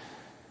days,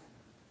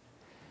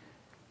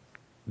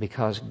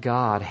 because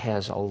God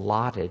has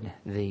allotted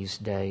these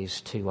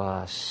days to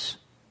us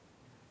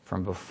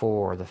from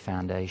before the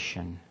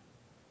foundation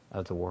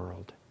of the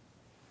world.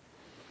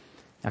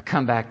 Now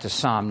come back to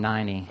Psalm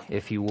 90,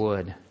 if you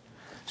would.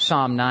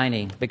 Psalm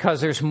 90,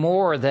 because there's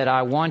more that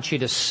I want you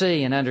to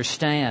see and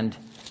understand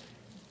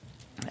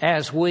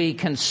as we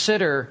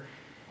consider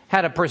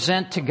how to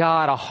present to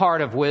God a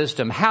heart of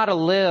wisdom, how to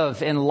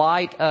live in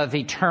light of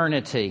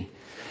eternity.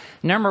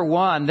 Number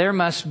one, there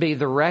must be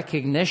the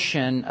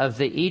recognition of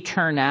the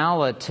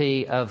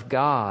eternality of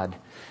God.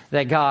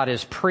 That God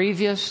is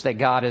previous, that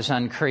God is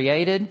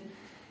uncreated,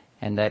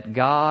 and that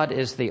God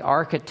is the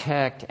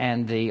architect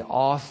and the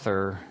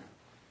author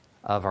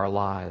of our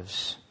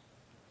lives.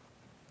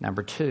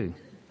 Number two,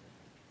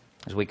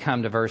 as we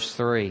come to verse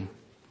 3,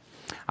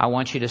 I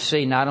want you to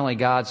see not only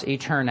God's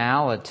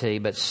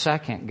eternality, but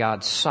second,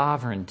 God's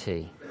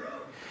sovereignty.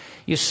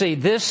 You see,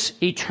 this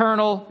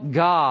eternal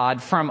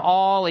God from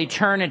all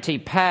eternity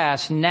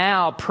past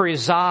now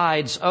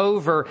presides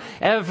over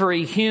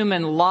every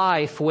human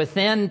life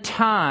within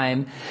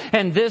time.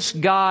 And this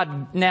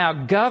God now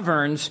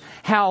governs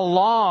how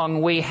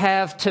long we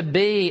have to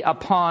be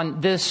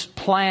upon this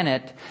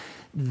planet.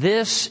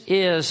 This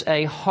is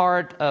a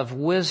heart of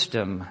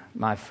wisdom,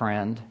 my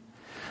friend.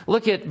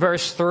 Look at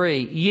verse 3.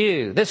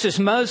 You. This is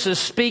Moses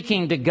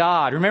speaking to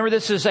God. Remember,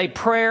 this is a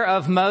prayer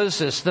of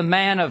Moses, the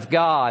man of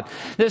God.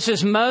 This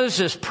is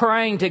Moses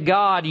praying to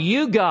God.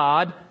 You,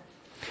 God,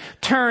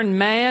 turn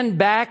man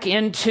back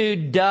into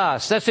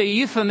dust. That's a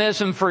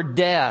euphemism for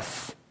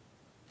death.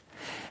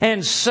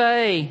 And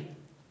say,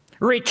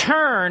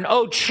 return,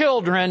 O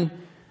children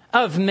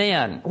of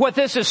men. What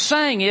this is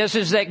saying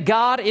is that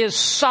God is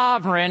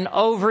sovereign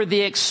over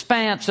the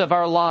expanse of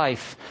our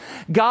life.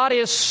 God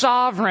is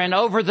sovereign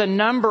over the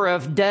number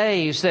of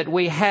days that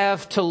we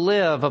have to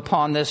live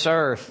upon this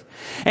earth.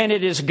 And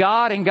it is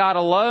God and God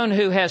alone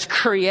who has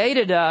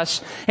created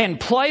us and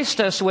placed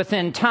us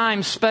within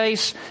time,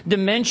 space,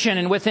 dimension,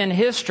 and within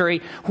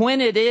history when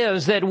it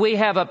is that we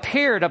have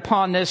appeared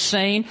upon this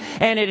scene.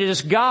 And it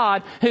is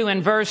God who,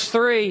 in verse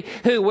 3,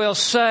 who will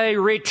say,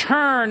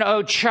 return,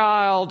 O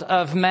child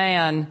of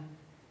man,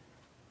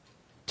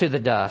 to the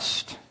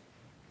dust.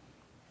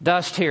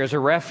 Dust here is a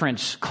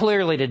reference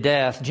clearly to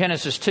death.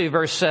 Genesis 2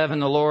 verse 7,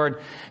 the Lord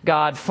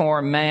God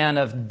formed man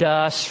of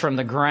dust from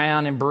the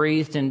ground and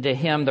breathed into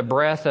him the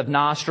breath of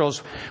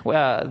nostrils,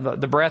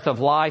 the breath of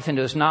life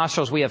into his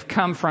nostrils. We have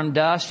come from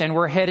dust and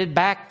we're headed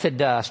back to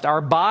dust.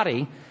 Our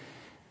body,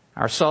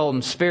 our soul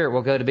and spirit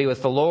will go to be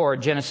with the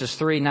Lord. Genesis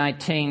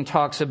 3:19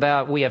 talks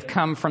about we have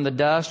come from the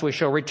dust, we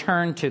shall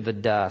return to the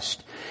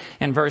dust.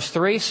 And verse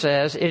 3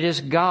 says, it is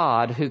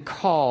God who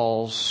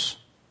calls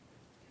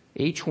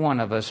each one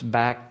of us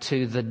back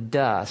to the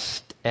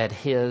dust at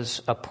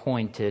His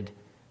appointed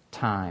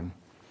time.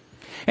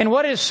 And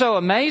what is so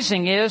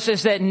amazing is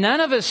that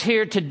none of us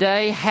here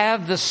today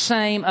have the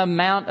same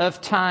amount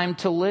of time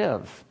to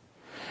live.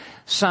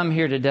 Some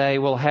here today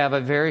will have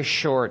a very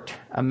short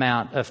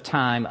amount of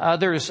time.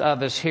 Others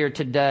of us here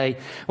today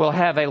will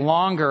have a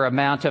longer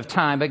amount of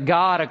time. But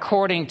God,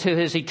 according to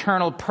His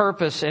eternal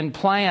purpose and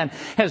plan,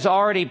 has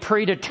already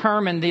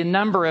predetermined the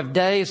number of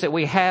days that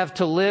we have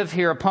to live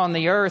here upon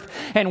the earth.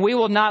 And we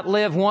will not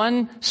live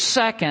 1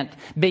 second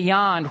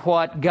beyond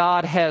what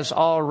God has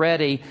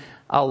already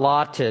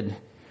allotted.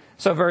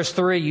 So verse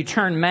 3, you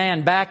turn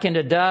man back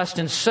into dust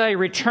and say,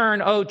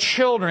 return, O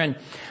children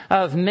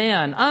of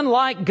men.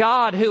 Unlike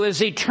God, who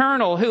is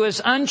eternal, who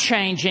is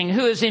unchanging,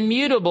 who is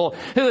immutable,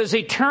 who is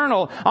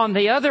eternal, on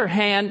the other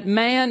hand,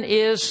 man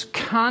is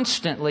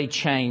constantly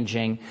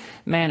changing.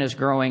 Man is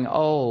growing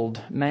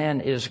old.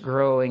 Man is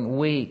growing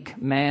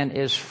weak. Man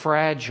is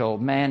fragile.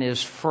 Man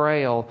is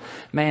frail.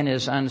 Man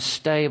is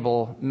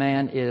unstable.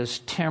 Man is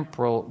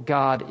temporal.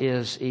 God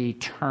is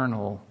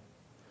eternal.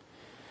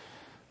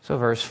 So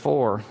verse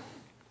 4.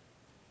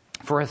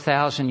 For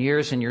 1,000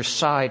 years in your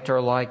sight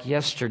are like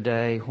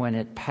yesterday when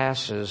it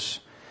passes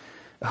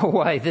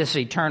away. This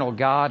eternal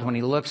God, when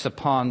He looks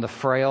upon the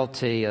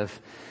frailty of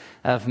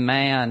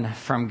man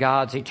from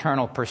God's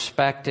eternal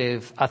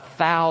perspective,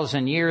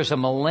 1,000 years, a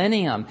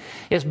millennium,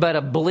 is but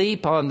a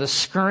bleep on the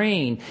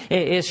screen.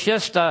 It's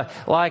just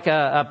like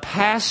a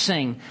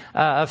passing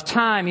of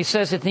time. He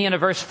says at the end of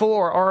verse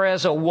 4, or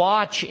as a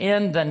watch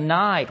in the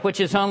night,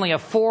 which is only a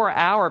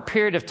 4-hour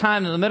period of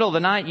time. In the middle of the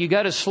night, you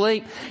go to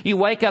sleep, you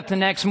wake up the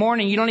next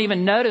morning, you don't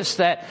even notice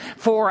that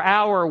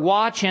 4-hour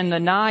watch in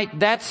the night.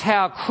 That's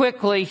how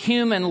quickly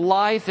human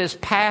life is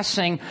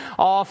passing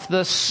off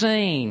the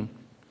scene.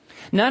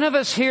 None of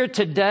us here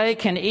today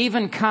can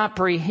even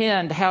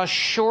comprehend how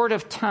short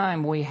of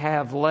time we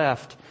have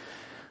left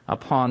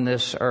upon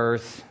this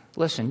earth.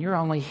 Listen, you're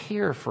only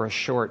here for a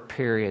short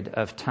period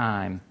of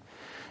time.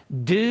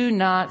 Do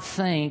not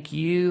think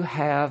you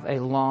have a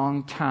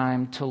long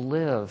time to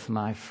live,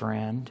 my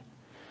friend.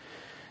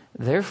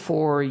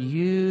 Therefore,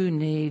 you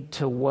need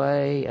to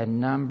weigh and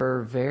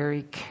number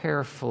very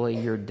carefully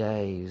your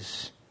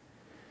days,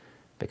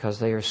 because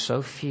they are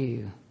so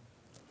few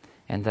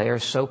and they are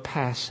so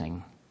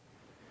passing.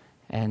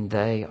 And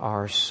they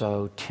are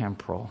so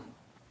temporal.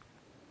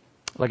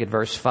 Look at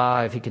verse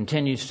 5. He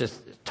continues to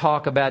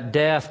talk about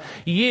death.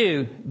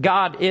 You,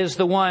 God is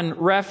the one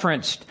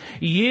referenced.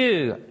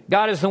 You,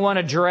 God is the one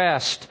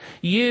addressed.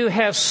 You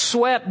have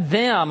swept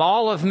them,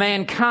 all of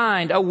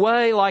mankind,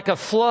 away like a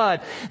flood.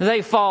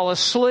 They fall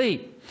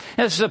asleep.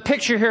 This is a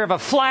picture here of a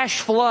flash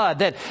flood,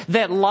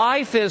 that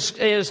life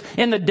is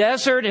in the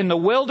desert, in the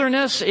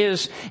wilderness,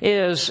 is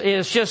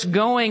just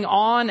going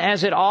on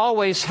as it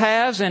always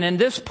has. And in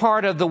this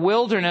part of the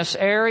wilderness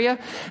area,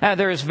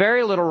 there is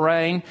very little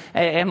rain,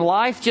 and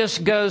life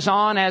just goes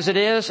on as it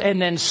is. And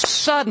then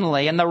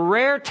suddenly, in the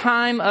rare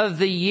time of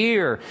the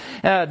year,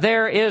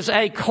 there is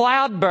a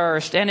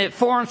cloudburst, and it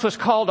forms what's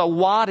called a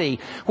wadi,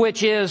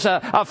 which is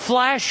a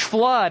flash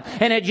flood,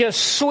 and it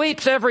just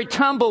sweeps every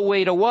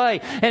tumbleweed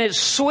away, and it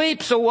sweeps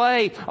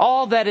away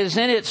all that is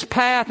in its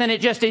path, and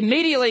it just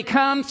immediately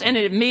comes and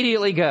it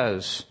immediately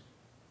goes.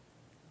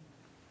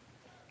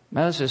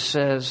 Moses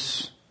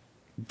says,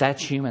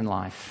 that's human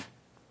life.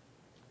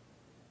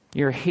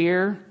 You're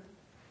here,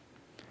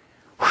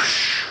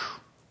 whoosh,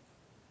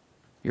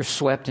 you're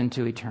swept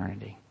into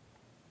eternity.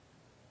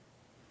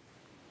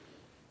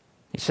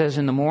 He says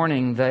in the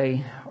morning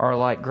they are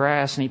like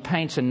grass, and he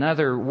paints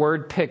another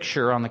word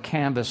picture on the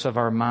canvas of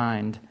our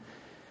mind.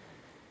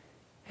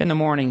 In the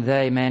morning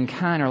they,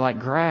 mankind, are like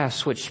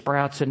grass which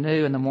sprouts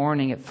anew. In the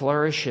morning it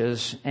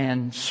flourishes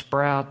and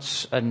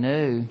sprouts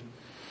anew.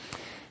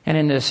 And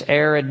in this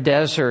arid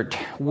desert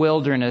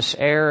wilderness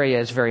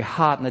area, it's very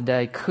hot in the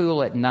day,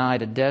 cool at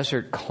night, a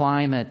desert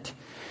climate.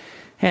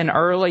 And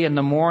early in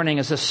the morning,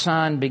 as the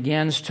sun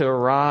begins to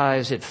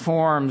arise, it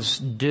forms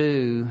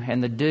dew,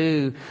 and the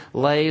dew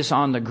lays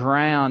on the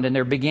ground, and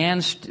there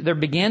begins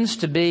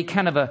to be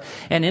kind of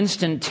an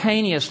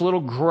instantaneous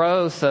little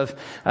growth of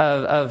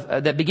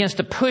that begins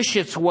to push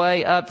its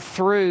way up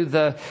through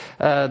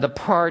the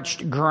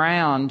parched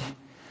ground,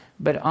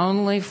 but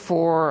only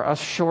for a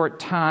short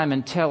time,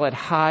 until at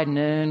high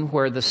noon,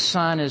 where the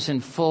sun is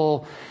in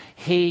full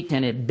heat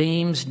and it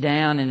beams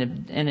down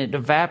and it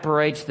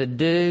evaporates the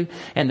dew,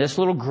 and this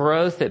little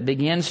growth that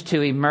begins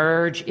to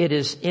emerge, it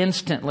is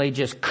instantly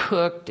just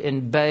cooked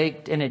and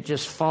baked, and it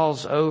just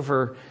falls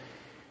over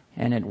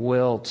and it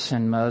wilts.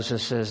 And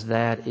Moses says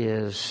that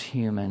is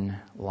human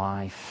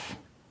life.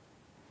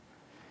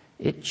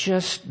 It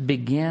just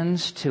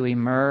begins to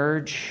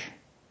emerge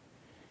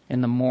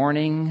in the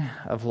morning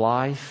of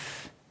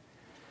life,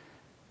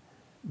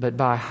 but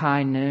by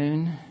high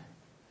noon,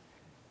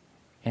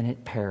 and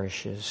it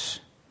perishes.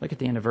 Look at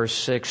the end of verse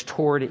 6.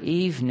 Toward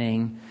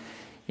evening,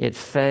 it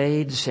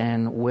fades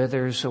and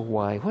withers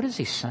away. What is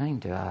he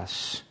saying to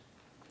us?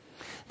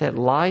 That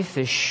life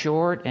is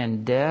short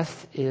and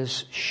death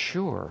is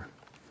sure.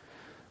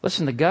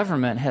 Listen, the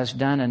government has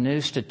done a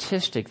new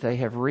statistic they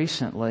have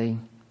recently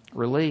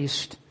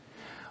released.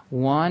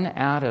 1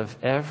 out of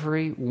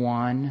every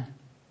 1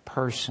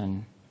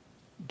 person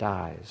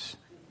dies.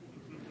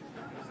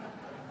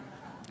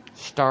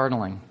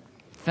 Startling.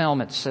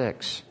 Film at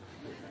 6.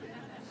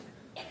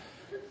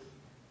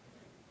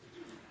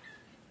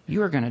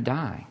 You are going to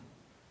die.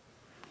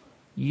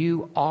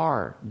 You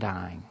are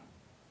dying.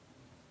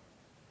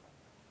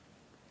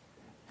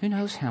 Who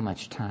knows how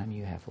much time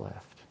you have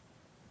left?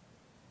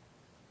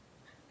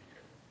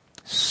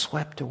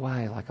 Swept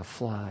away like a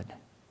flood.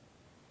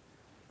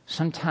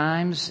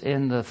 Sometimes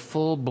in the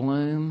full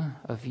bloom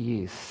of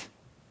youth,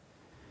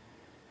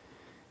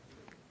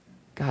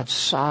 God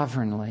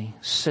sovereignly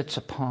sits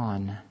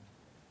upon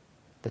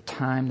the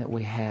time that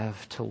we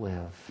have to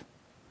live.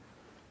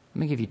 Let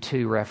me give you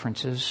 2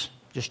 references.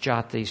 Just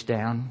jot these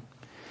down.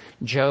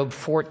 Job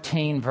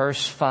 14,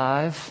 verse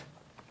 5.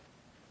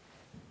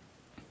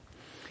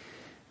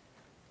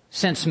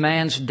 Since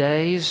man's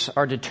days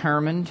are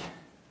determined,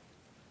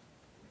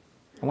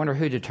 I wonder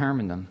who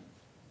determined them.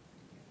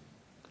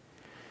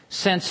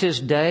 Since his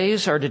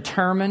days are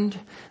determined,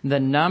 the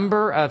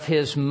number of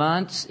his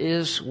months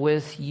is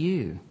with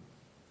you.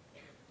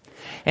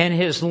 And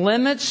his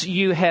limits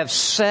you have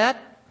set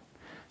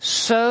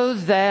so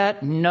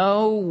that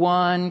no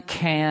one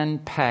can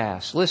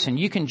pass. Listen,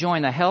 you can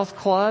join the health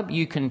club,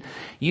 you can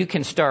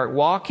start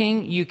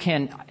walking, you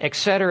can et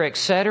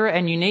cetera,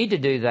 and you need to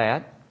do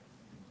that.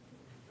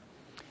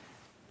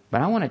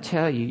 But I want to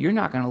tell you, you're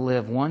not going to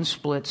live one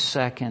split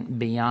second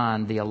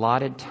beyond the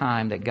allotted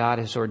time that God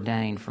has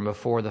ordained from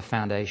before the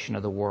foundation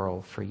of the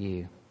world for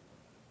you.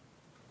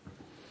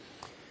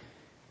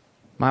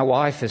 My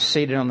wife is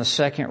seated on the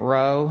second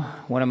row.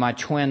 One of my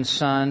twin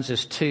sons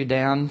is 2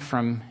 down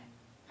from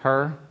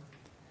her.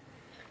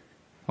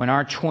 When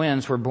our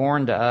twins were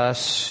born to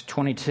us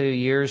 22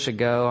 years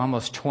ago,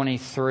 almost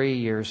 23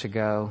 years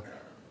ago,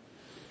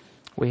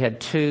 we had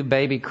 2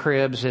 baby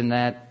cribs in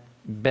that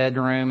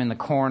bedroom in the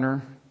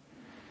corner.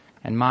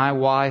 And my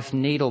wife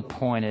needle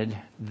pointed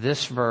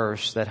this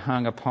verse that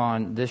hung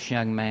upon this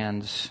young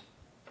man's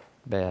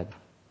bed.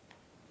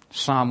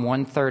 Psalm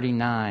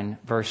 139,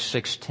 verse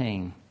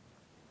 16.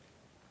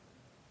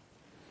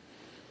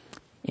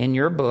 In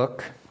your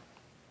book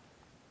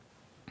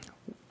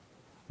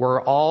were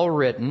all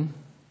written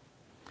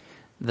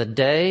the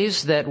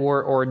days that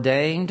were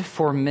ordained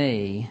for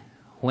me,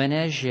 when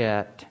as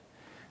yet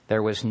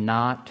there was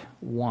not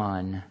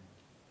one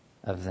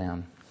of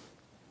them.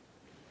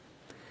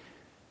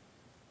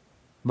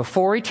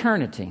 Before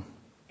eternity,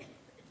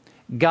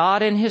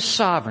 God in His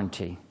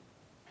sovereignty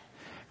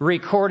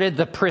recorded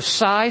the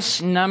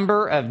precise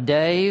number of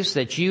days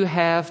that you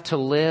have to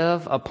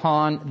live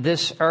upon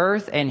this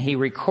earth, and He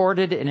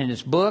recorded it in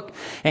His book,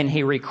 and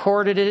He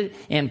recorded it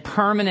in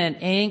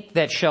permanent ink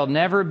that shall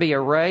never be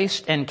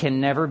erased and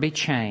can never be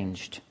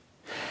changed.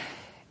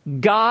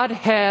 God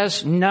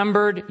has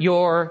numbered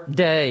your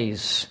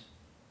days.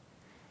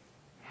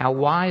 How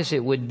wise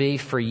it would be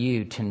for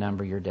you to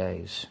number your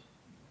days.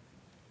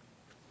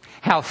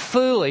 How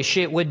foolish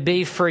it would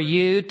be for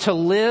you to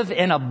live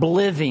in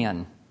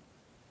oblivion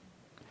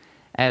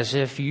as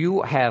if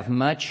you have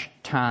much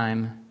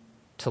time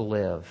to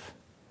live.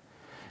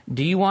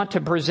 Do you want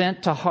to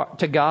present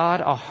to God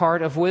a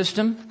heart of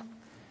wisdom?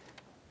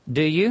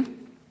 Do you?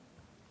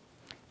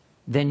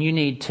 Then you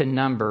need to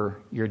number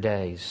your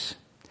days.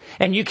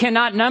 And you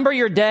cannot number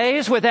your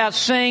days without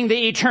seeing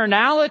the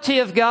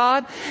eternality of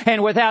God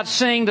and without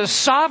seeing the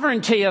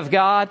sovereignty of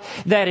God,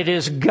 that it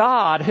is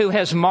God who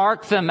has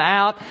marked them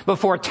out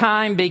before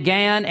time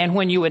began, and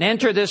when you would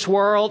enter this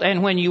world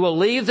and when you will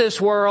leave this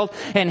world,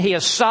 and He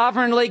is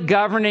sovereignly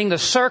governing the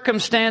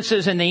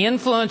circumstances and the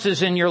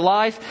influences in your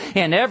life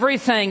and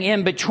everything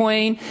in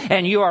between,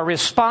 and you are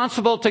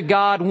responsible to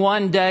God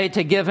one day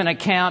to give an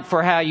account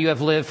for how you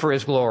have lived for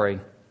His glory.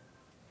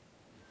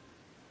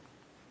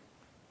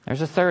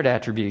 There's a third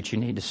attribute you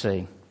need to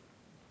see.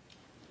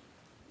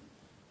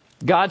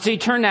 God's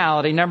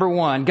eternality, number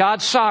 1.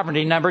 God's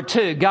sovereignty, number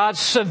 2. God's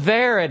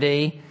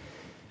severity,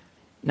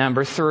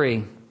 number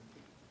 3.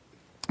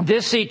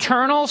 This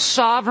eternal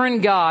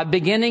sovereign God,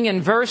 beginning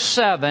in verse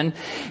 7,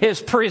 is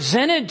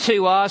presented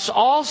to us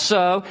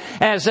also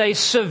as a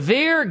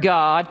severe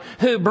God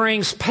who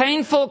brings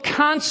painful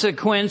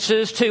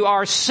consequences to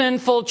our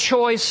sinful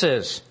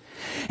choices.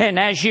 And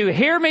as you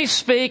hear me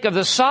speak of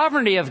the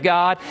sovereignty of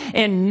God,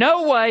 in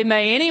no way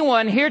may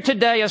anyone here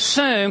today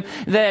assume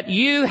that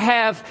you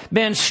have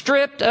been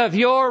stripped of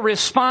your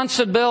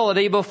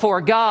responsibility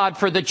before God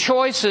for the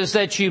choices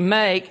that you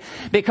make,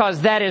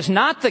 because that is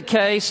not the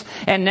case.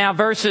 And now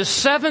verses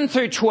 7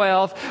 through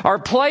 12 are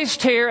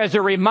placed here as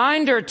a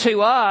reminder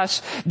to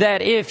us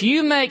that if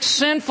you make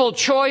sinful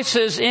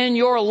choices in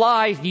your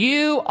life,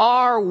 you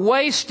are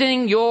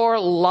wasting your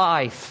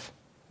life.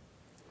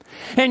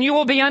 And you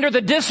will be under the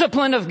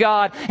discipline of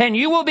God, and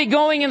you will be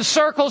going in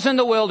circles in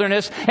the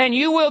wilderness, and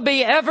you will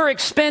be ever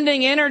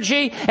expending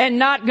energy and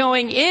not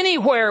going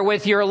anywhere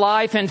with your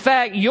life. In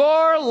fact,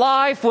 your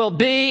life will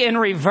be in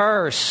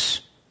reverse.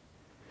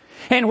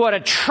 And what a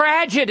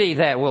tragedy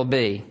that will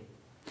be.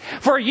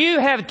 For you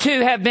have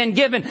been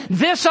given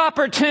this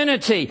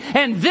opportunity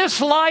and this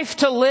life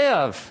to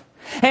live,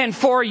 and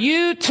for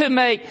you to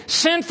make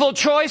sinful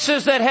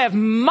choices that have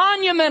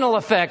monumental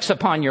effects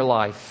upon your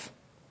life.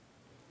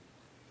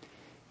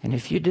 And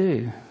if you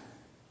do,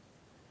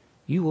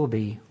 you will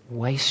be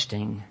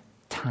wasting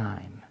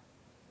time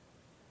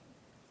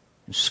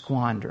and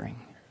squandering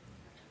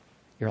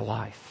your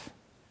life.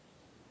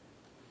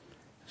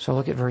 So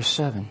look at verse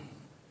 7.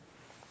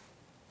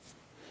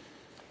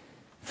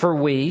 For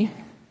we,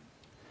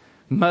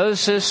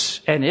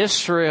 Moses and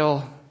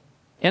Israel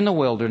in the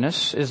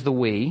wilderness is the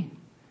we.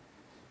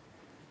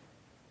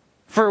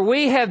 For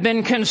we have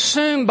been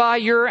consumed by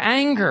your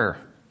anger,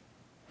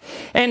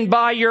 and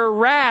by your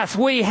wrath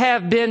we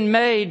have been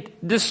made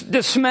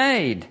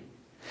dismayed.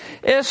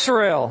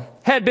 Israel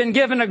had been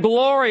given a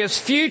glorious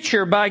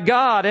future by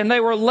God, and they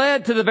were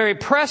led to the very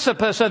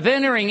precipice of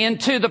entering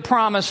into the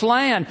promised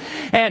land.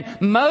 And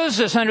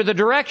Moses, under the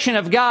direction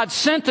of God,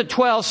 sent the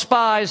 12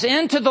 spies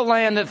into the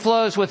land that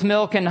flows with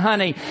milk and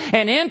honey,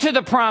 and into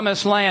the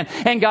promised land.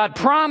 And God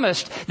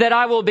promised that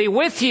I will be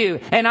with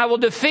you, and I will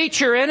defeat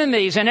your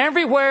enemies, and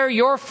everywhere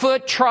your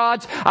foot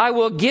trods, I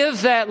will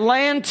give that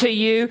land to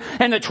you.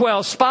 And the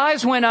 12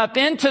 spies went up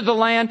into the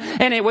land,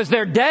 and it was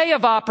their day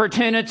of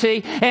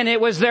opportunity, and it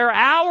was their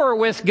hour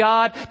with God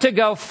to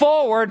go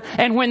forward.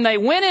 And when they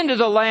went into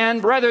the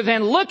land, rather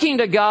than looking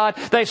to God,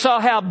 they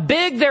saw how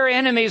big their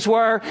enemies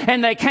were,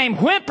 and they came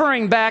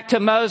whimpering back to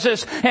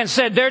Moses and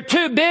said, they're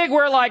too big,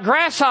 we're like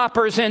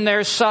grasshoppers in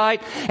their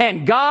sight.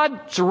 And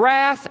God's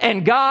wrath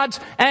and God's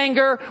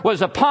anger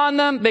was upon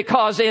them,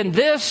 because in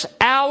this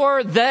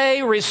hour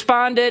they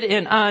responded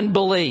in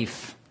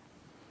unbelief.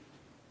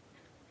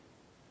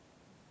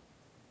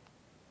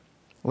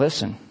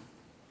 Listen.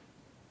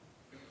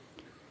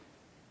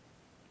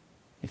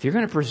 If you're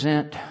going to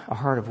present a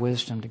heart of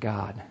wisdom to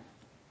God,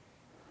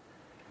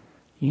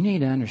 you need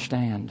to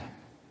understand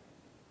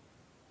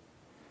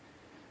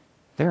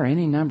there are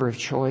any number of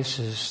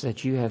choices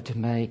that you have to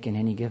make in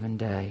any given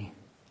day.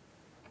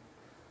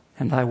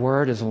 And thy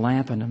word is a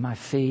lamp unto my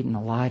feet and a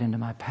light unto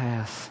my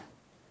path.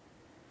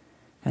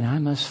 And I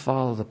must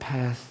follow the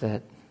path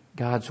that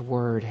God's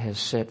word has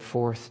set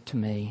forth to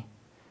me.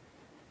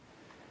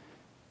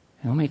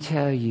 And let me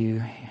tell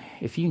you,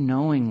 if you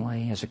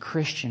knowingly, as a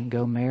Christian,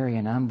 go marry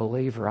an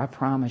unbeliever, I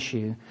promise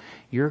you,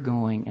 you're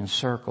going in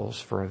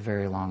circles for a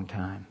very long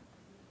time.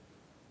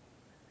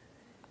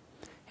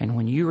 And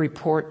when you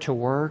report to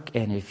work,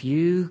 and if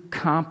you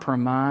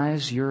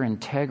compromise your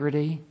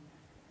integrity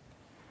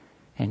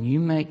and you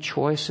make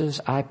choices,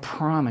 I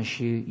promise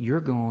you, you're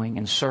going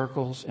in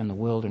circles in the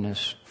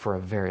wilderness for a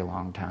very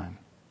long time.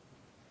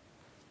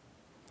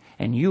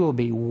 And you will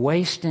be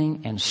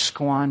wasting and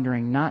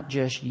squandering not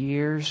just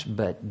years,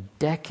 but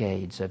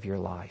decades of your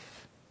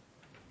life.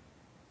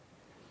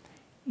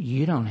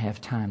 You don't have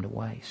time to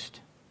waste.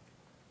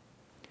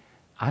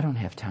 I don't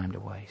have time to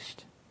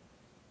waste.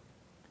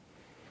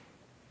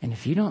 And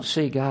if you don't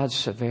see God's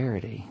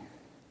severity,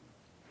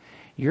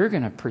 you're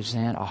going to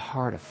present a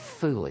heart of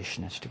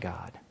foolishness to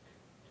God.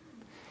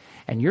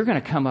 And you're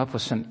going to come up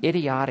with some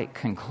idiotic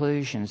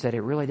conclusions that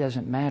it really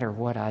doesn't matter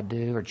what I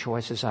do or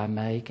choices I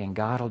make, and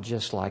God will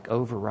just like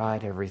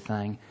override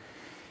everything.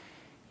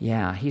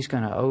 Yeah, He's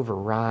going to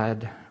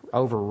override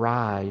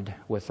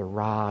with the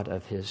rod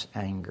of His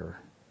anger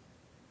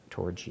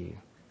towards you.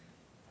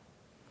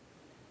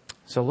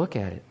 So look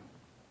at it.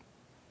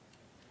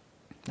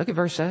 Look at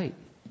verse 8.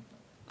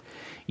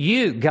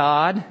 You,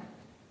 God,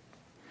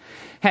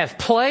 have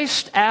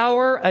placed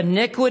our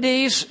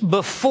iniquities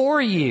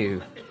before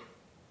you,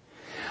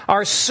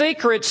 our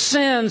secret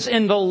sins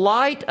in the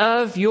light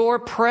of your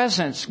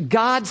presence.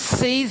 God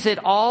sees it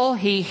all.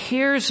 He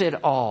hears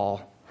it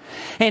all.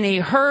 And He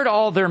heard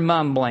all their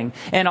mumbling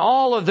and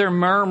all of their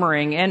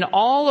murmuring and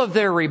all of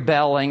their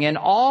rebelling and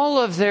all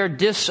of their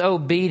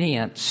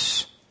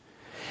disobedience.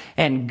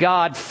 And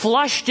God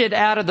flushed it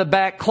out of the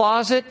back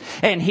closet,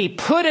 and He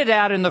put it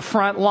out in the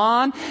front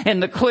lawn in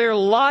the clear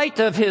light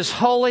of His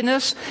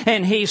holiness,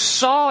 and He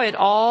saw it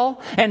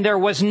all, and there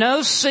was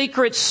no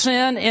secret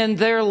sin in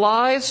their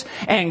lives.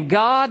 And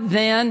God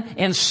then,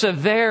 in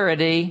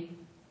severity,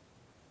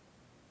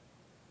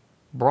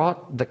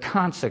 brought the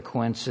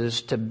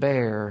consequences to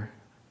bear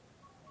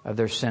of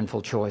their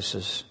sinful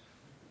choices.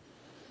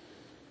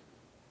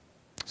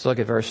 Let's look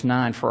at verse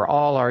 9. For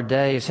all our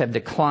days have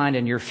declined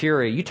in your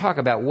fury. You talk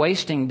about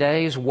wasting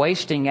days,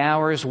 wasting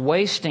hours,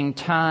 wasting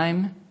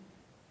time.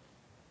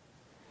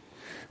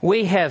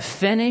 We have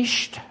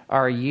finished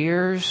our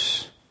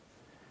years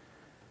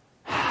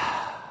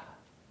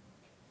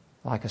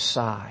like a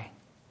sigh,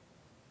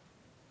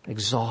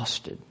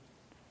 exhausted,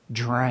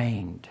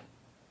 drained,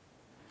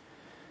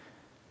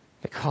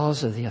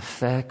 because of the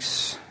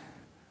effects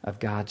of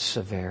God's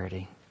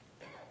severity.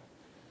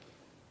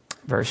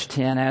 Verse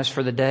 10, as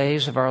for the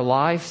days of our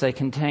life, they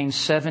contain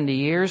 70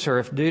 years, or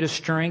if due to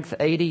strength,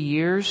 80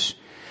 years.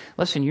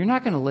 Listen, you're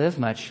not going to live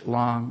much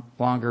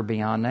longer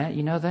beyond that.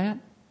 You know that?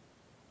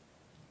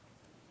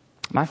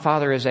 My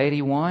father is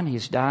 81.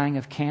 He's dying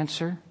of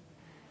cancer.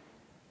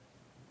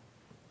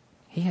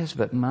 He has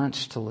but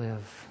months to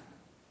live.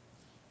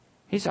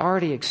 He's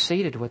already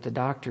exceeded what the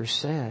doctors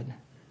said.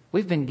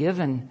 We've been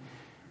given,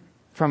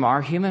 from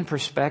our human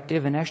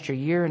perspective, an extra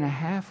year and a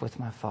half with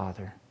my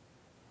father.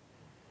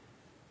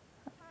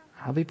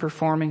 I'll be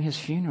performing his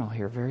funeral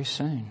here very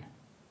soon.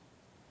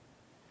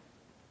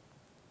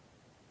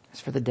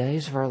 As for the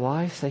days of our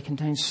life, they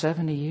contain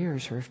 70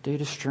 years, or if due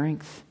to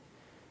strength,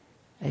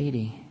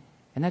 80.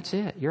 And that's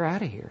it. You're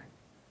out of here.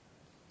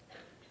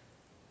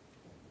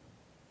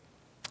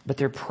 But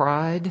their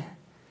pride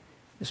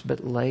is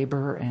but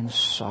labor and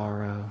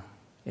sorrow.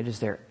 It is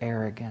their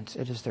arrogance.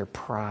 It is their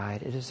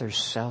pride. It is their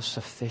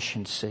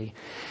self-sufficiency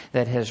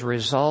that has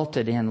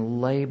resulted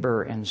in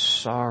labor and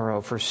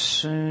sorrow. For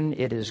soon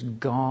it is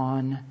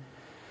gone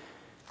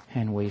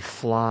and we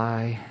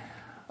fly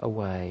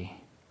away.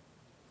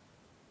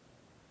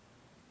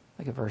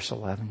 Look at verse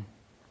 11.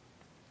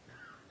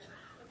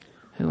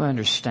 Who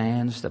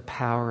understands the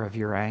power of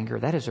your anger?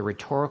 That is a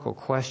rhetorical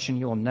question.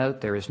 You will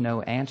note there is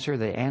no answer,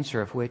 the answer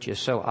of which is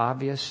so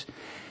obvious.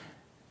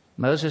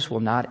 Moses will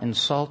not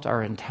insult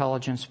our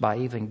intelligence by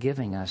even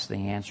giving us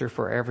the answer,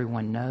 for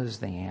everyone knows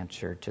the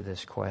answer to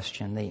this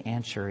question. The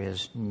answer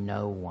is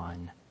no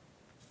one.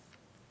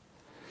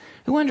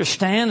 Who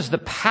understands the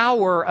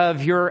power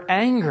of your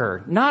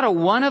anger? Not a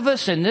one of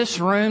us in this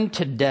room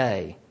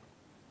today.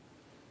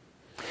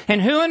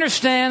 And who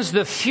understands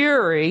the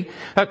fury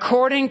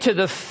according to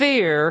the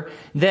fear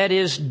that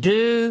is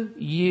due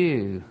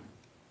you?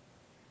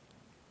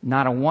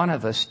 Not a one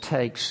of us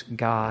takes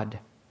God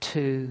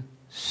too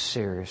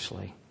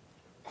seriously.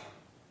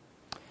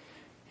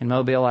 In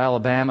Mobile,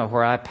 Alabama,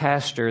 where I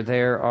pastor,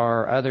 there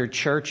are other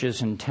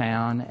churches in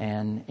town,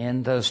 and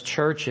in those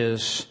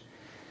churches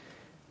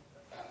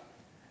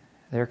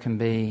there can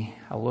be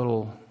a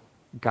little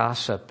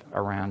gossip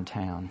around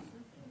town.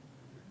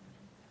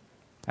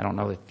 I don't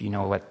know if you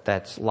know what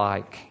that's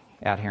like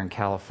out here in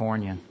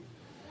California.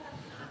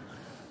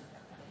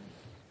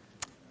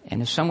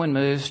 And if someone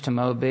moves to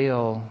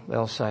Mobile,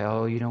 they'll say,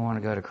 "Oh, you don't want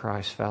to go to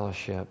Christ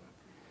Fellowship."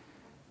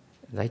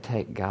 They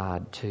take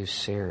God too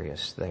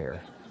serious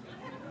there.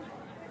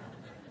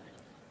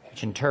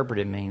 Which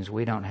interpreted means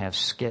we don't have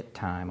skit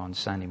time on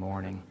Sunday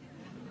morning.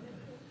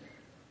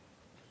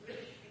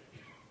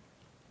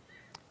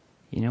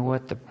 You know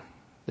what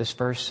this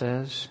verse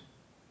says?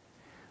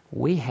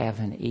 We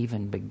haven't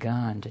even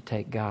begun to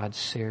take God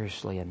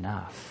seriously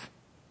enough.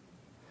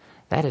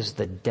 That is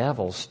the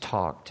devil's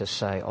talk to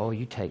say, "Oh,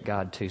 you take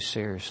God too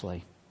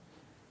seriously."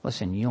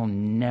 Listen, you'll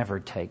never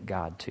take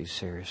God too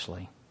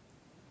seriously.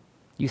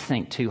 You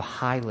think too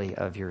highly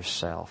of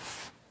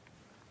yourself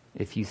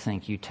if you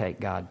think you take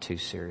God too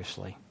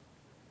seriously.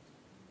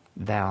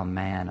 Thou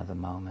man of the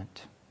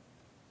moment.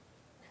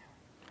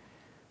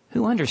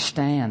 Who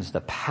understands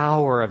the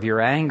power of your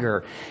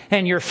anger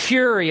and your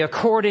fury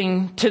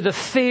according to the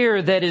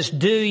fear that is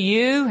due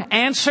you?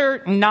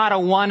 Answer, not a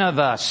one of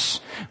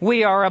us.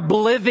 We are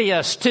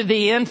oblivious to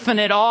the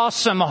infinite,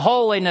 awesome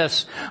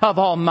holiness of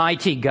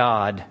Almighty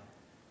God.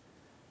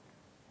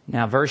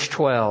 Now, verse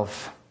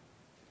 12.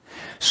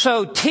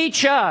 So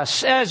teach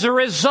us as a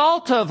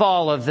result of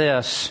all of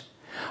this,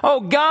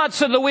 oh God,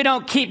 so that we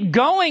don't keep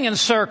going in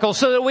circles,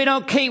 so that we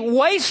don't keep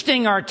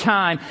wasting our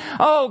time.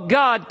 Oh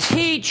God,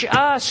 teach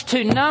us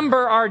to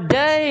number our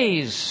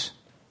days,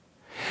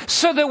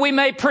 so that we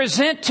may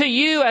present to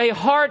you a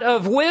heart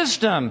of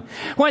wisdom.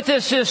 What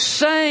this is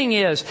saying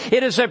is,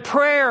 it is a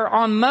prayer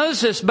on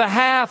Moses'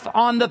 behalf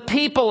on the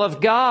people of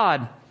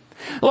God.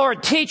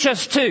 Lord, teach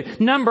us to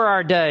number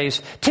our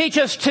days. Teach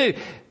us to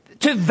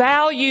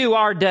value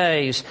our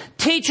days.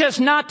 Teach us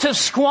not to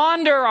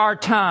squander our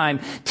time.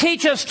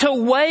 Teach us to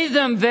weigh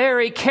them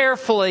very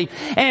carefully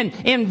and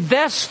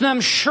invest them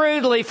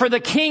shrewdly for the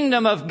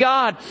kingdom of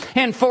God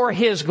and for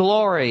His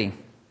glory.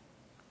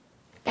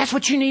 That's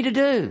what you need to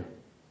do.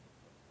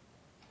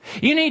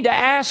 You need to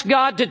ask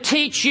God to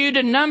teach you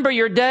to number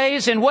your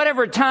days in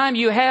whatever time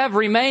you have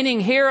remaining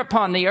here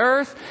upon the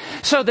earth,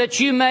 so that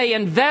you may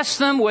invest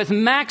them with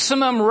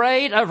maximum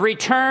rate of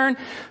return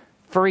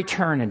for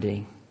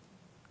eternity.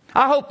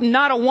 I hope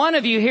not a one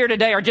of you here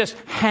today are just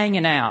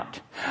hanging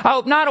out. I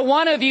hope not a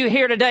one of you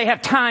here today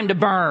have time to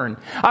burn.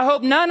 I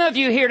hope none of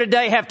you here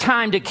today have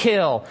time to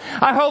kill.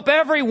 I hope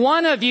every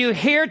one of you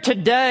here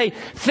today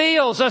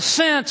feels a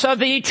sense of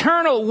the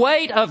eternal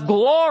weight of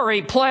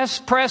glory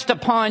pressed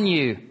upon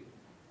you.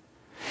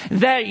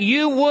 That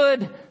you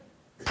would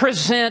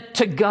present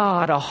to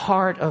God a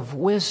heart of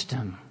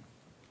wisdom.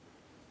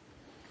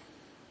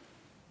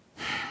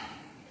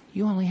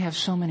 You only have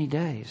so many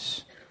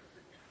days.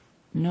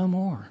 No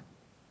more.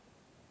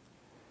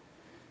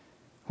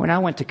 When I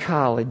went to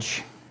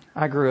college,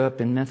 I grew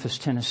up in Memphis,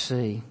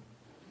 Tennessee.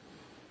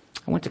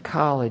 I went to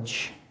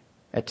college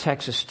at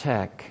Texas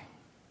Tech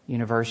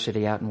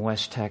University out in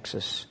West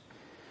Texas.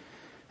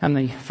 I'm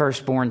the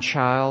firstborn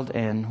child,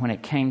 and when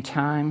it came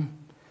time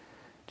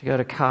to go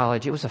to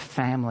college, it was a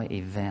family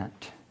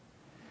event.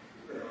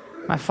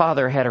 My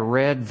father had a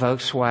red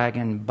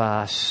Volkswagen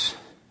bus,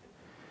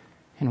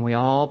 and we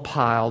all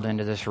piled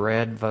into this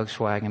red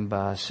Volkswagen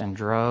bus and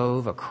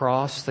drove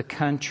across the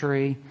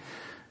country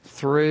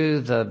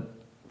through the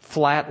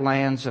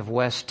flatlands of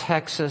West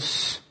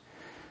Texas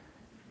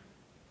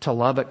to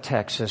Lubbock,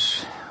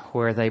 Texas,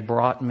 where they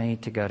brought me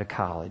to go to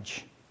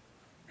college.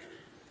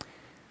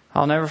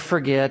 I'll never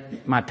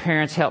forget, my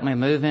parents helped me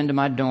move into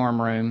my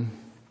dorm room.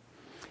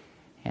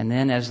 And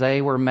then as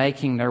they were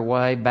making their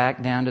way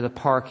back down to the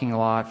parking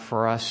lot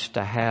for us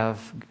to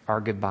have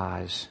our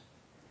goodbyes,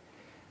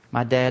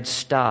 my dad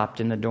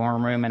stopped in the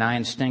dorm room, and I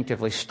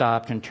instinctively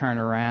stopped and turned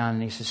around,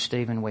 and he said,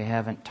 "Stephen, we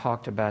haven't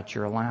talked about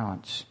your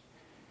allowance."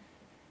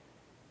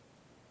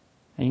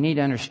 And you need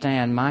to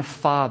understand, my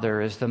father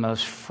is the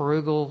most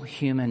frugal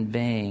human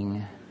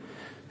being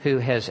who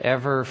has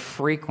ever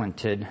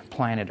frequented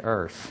planet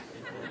Earth.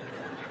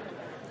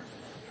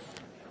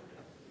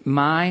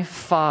 My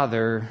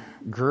father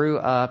grew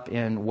up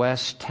in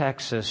West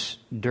Texas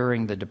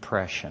during the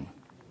Depression.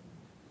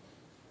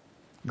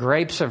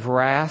 Grapes of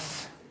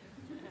Wrath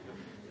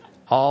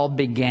all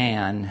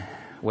began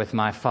with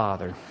my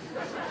father.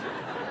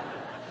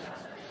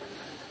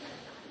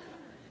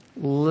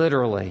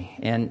 Literally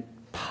in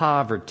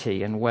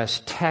poverty in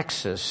West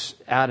Texas,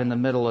 out in the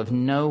middle of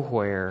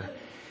nowhere,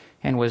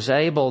 and was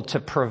able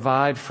to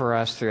provide for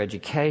us through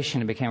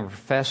education and became a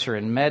professor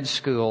in med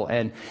school,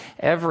 and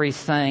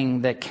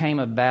everything that came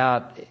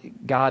about,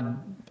 God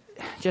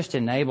just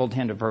enabled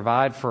him to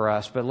provide for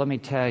us. But let me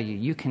tell you,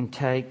 you can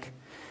take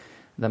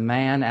the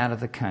man out of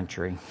the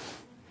country,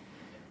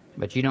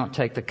 but you don't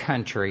take the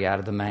country out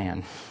of the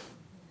man.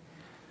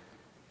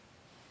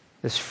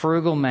 This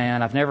frugal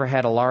man, I've never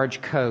had a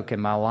large Coke in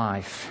my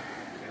life.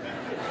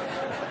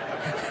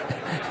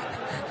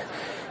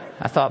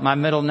 I thought my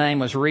middle name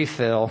was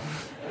Refill.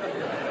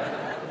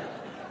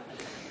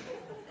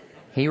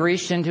 He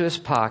reached into his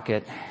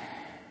pocket.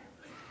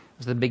 It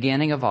was the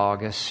beginning of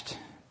August.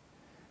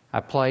 I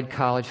played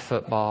college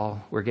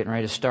football. We're getting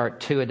ready to start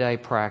 2-a-day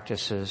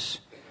practices.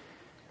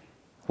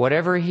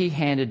 Whatever he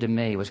handed to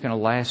me was going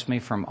to last me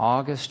from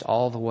August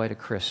all the way to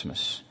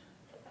Christmas.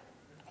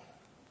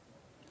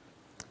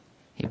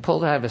 He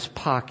pulled out of his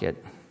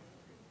pocket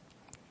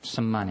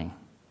some money.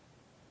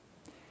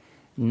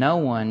 No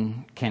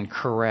one can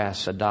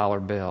caress a dollar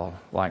bill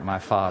like my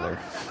father.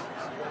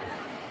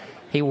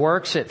 He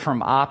works it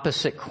from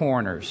opposite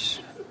corners.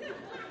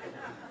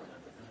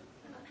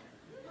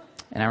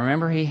 And I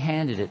remember he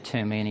handed it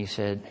to me and he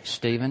said,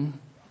 "Stephen,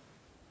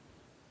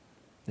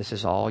 this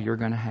is all you're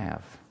going to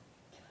have."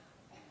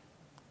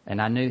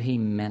 And I knew he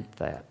meant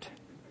that.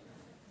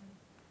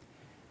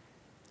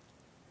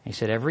 He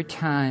said, "Every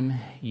time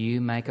you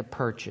make a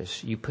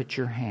purchase, you put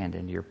your hand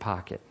into your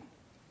pocket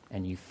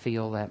and you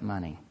feel that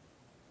money.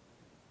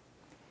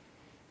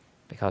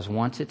 Because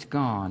once it's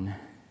gone,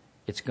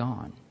 it's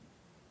gone.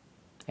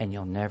 And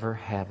you'll never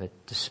have it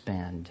to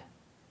spend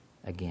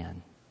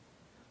again."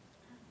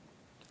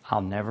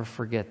 I'll never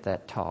forget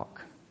that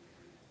talk.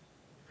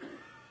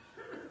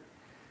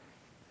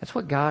 That's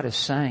what God is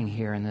saying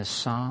here in this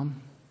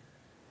psalm.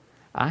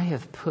 I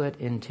have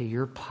put into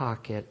your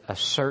pocket a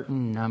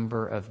certain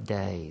number of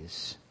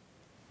days.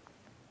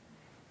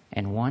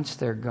 And once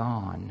they're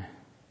gone,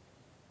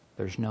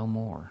 there's no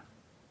more.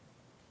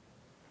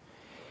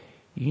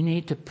 You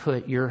need to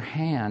put your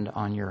hand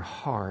on your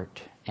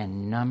heart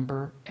and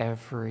number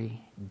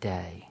every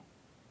day.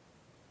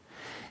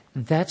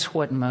 That's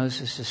what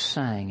Moses is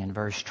saying in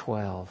verse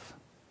 12.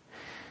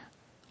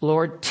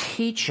 Lord,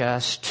 teach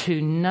us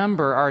to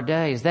number our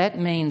days. That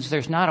means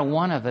there's not a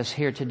one of us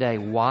here today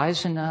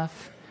wise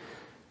enough,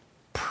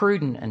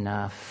 prudent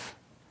enough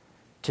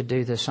to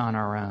do this on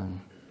our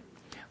own.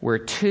 We're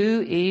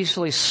too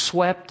easily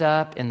swept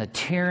up in the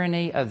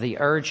tyranny of the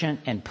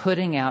urgent and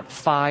putting out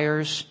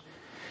fires,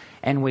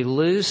 and we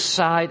lose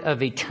sight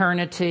of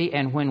eternity,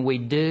 and when we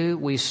do,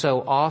 we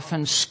so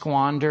often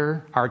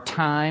squander our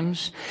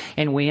times,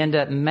 and we end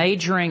up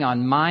majoring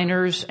on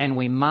minors, and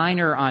we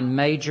minor on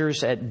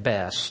majors at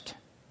best.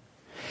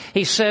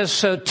 He says,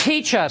 so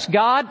teach us.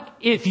 God,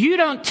 if you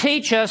don't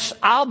teach us,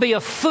 I'll be a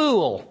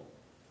fool.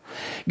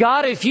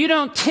 God, if you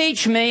don't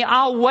teach me,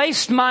 I'll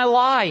waste my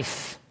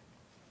life.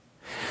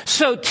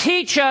 So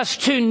teach us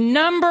to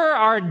number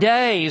our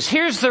days.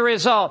 Here's the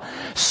result.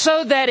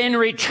 So that in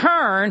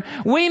return,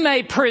 we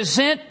may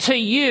present to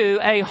you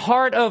a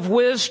heart of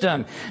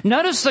wisdom.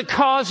 Notice the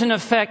cause and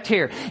effect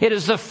here. It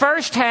is the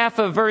first half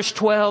of verse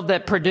 12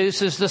 that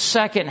produces the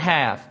second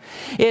half.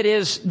 It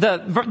is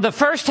the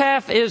first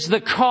half is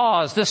the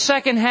cause. The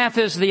second half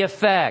is the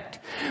effect.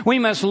 We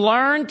must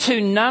learn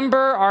to number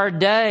our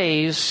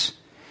days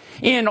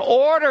in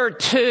order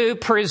to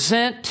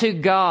present to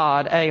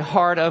God a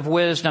heart of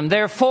wisdom.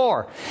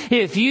 Therefore,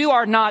 if you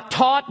are not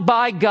taught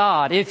by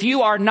God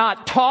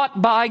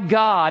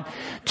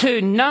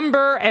to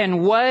number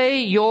and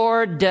weigh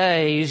your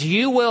days,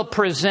 you will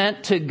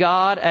present to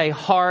God a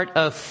heart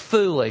of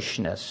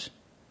foolishness.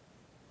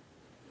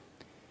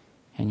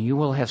 And you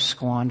will have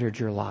squandered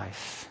your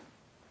life.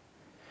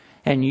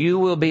 And you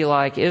will be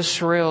like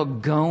Israel,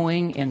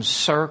 going in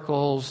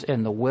circles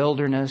in the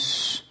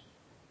wilderness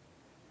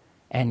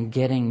and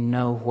getting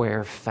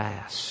nowhere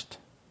fast.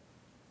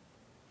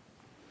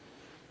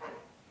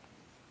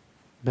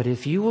 But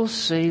if you will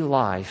see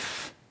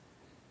life,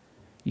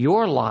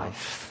 your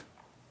life,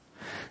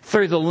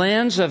 through the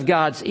lens of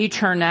God's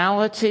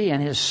eternality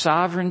and His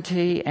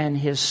sovereignty and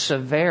His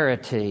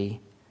severity,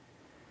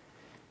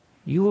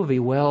 you will be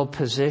well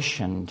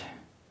positioned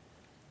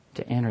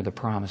to enter the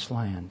promised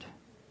land.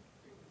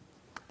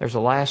 There's a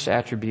last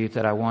attribute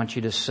that I want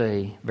you to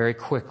see very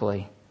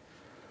quickly.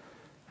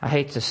 I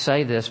hate to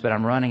say this, but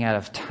I'm running out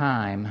of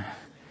time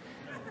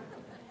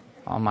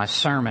on my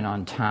sermon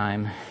on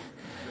time.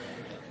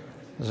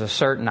 There's a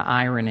certain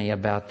irony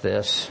about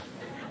this.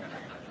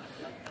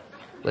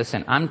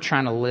 Listen, I'm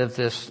trying to live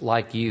this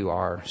like you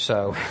are,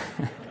 so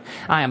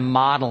I am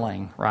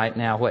modeling right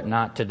now what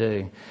not to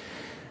do.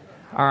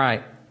 All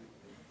right.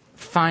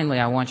 Finally,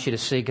 I want you to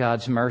see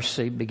God's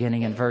mercy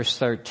beginning in verse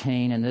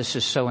 13, and this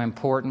is so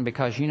important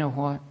because you know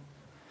what?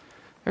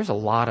 There's a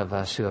lot of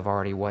us who have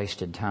already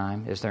wasted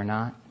time, is there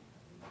not?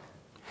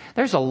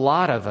 There's a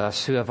lot of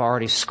us who have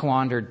already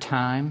squandered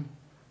time.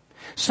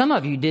 Some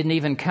of you didn't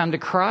even come to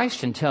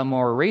Christ until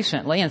more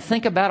recently, and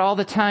think about all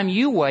the time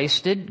you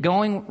wasted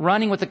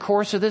running with the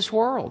course of this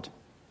world.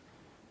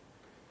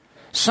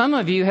 Some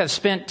of you have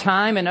spent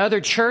time in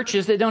other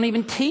churches that don't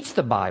even teach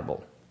the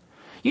Bible.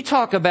 You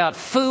talk about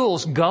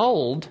fool's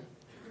gold.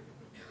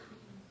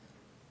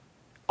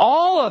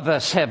 All of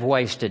us have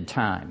wasted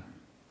time.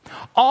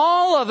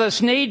 All of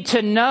us need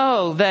to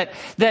know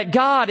that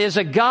God is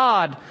a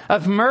God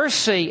of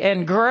mercy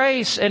and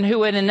grace and who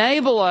would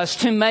enable us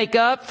to make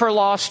up for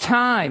lost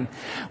time.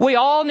 We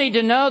all need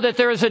to know that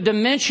there is a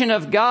dimension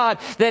of God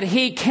that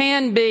He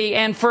can be,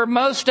 and for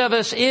most of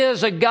us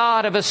is, a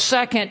God of a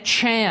second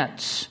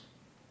chance.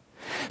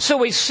 So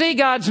we see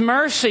God's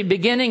mercy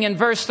beginning in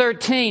verse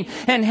 13,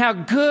 and how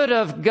good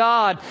of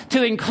God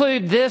to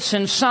include this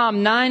in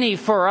Psalm 90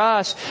 for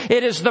us.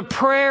 It is the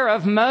prayer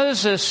of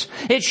Moses.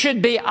 It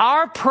should be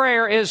our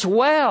prayer as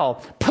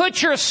well.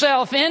 Put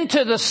yourself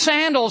into the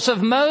sandals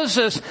of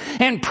Moses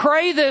and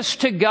pray this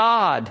to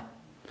God.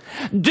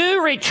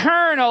 Do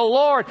return, O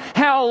Lord.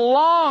 How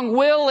long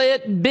will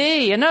it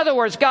be? In other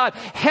words, God,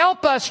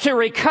 help us to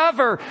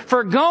recover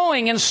for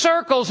going in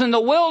circles in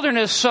the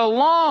wilderness so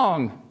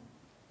long.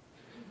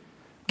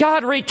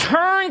 God,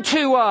 return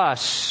to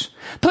us.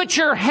 Put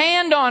your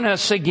hand on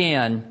us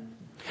again.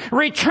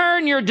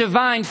 Return your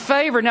divine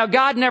favor. Now,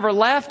 God never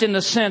left in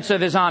the sense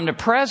of His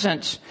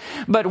omnipresence,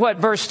 but what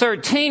verse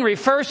 13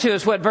 refers to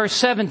is what verse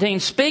 17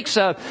 speaks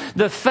of,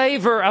 the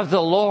favor of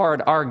the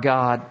Lord our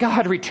God.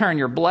 God, return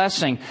your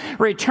blessing.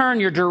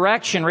 Return your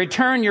direction.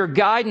 Return your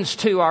guidance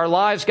to our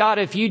lives. God,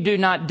 if you do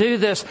not do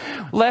this,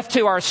 left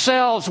to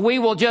ourselves, we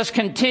will just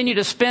continue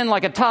to spin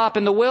like a top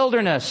in the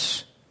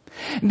wilderness.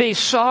 Be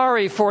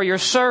sorry for your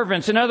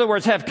servants. In other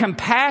words, have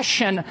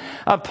compassion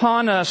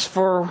upon us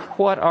for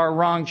what our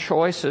wrong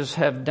choices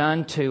have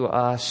done to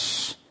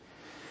us.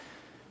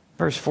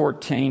 Verse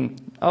 14,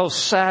 oh,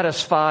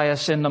 satisfy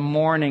us in the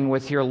morning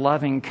with your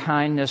loving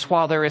kindness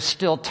while there is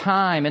still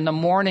time, in the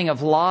morning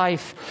of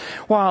life,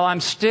 while I'm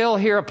still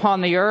here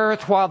upon the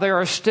earth, while there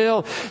are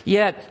still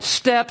yet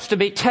steps to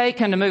be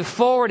taken to move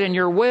forward in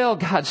your will.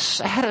 God,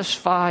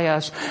 satisfy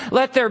us.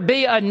 Let there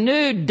be a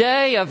new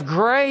day of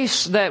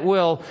grace that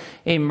will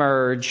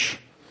emerge,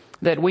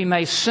 that we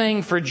may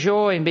sing for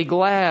joy and be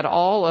glad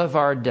all of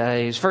our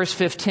days. Verse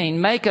 15,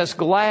 make us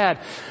glad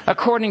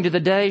according to the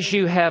days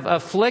you have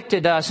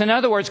afflicted us. In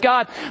other words,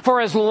 God,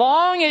 for as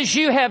long as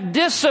you have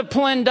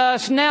disciplined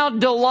us, now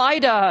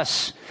delight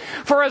us.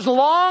 For as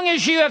long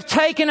as you have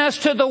taken us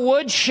to the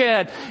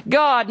woodshed,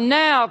 God,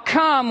 now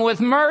come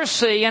with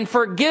mercy and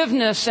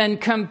forgiveness and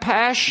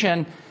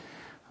compassion.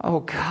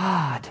 Oh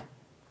God.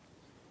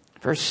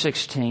 Verse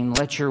 16,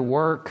 let your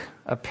work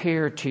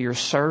appear to your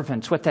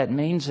servants. What that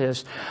means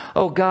is,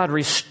 oh God,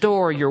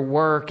 restore your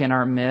work in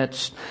our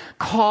midst.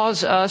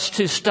 Cause us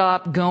to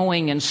stop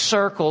going in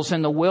circles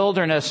in the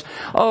wilderness.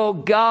 Oh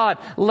God,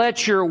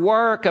 let your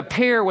work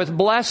appear with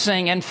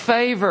blessing and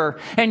favor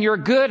and your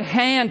good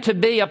hand to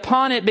be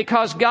upon it.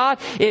 Because God,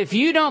 if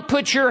you don't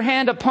put your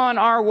hand upon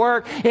our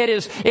work, it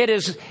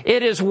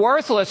is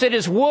worthless. It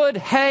is wood,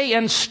 hay,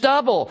 and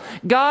stubble.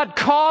 God,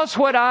 cause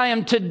what I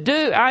am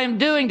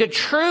doing to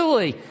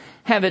truly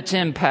have its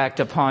impact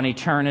upon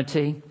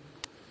eternity.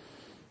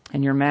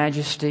 And your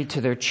majesty to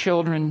their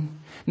children,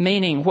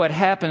 meaning what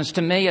happens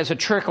to me as a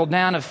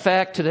trickle-down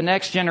effect to the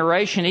next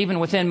generation, even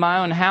within my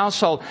own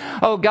household.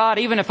 Oh God,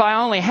 even if I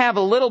only have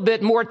a little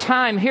bit more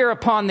time here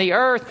upon the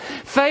earth,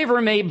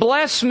 favor me,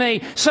 bless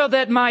me, so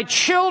that my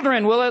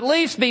children will at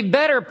least be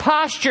better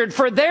postured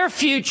for their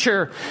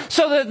future,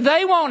 so that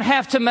they won't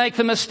have to make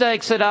the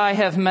mistakes that I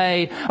have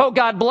made. Oh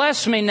God,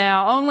 bless me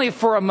now, only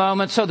for a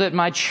moment, so that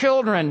my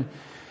children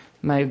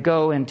may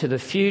go into the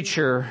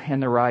future in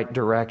the right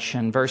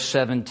direction. Verse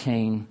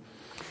 17,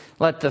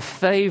 let the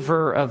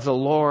favor of the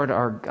Lord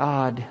our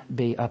God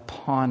be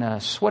upon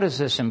us. What does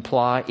this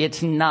imply?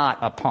 It's not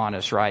upon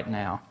us right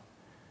now.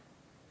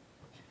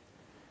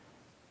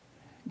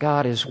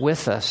 God is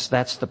with us.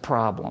 That's the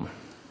problem.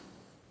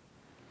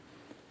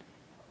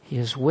 He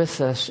is with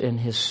us in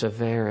His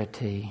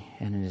severity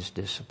and in His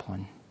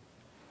discipline.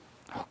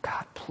 Oh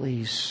God,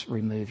 please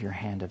remove your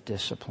hand of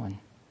discipline.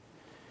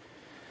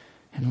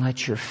 And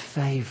let your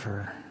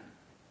favor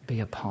be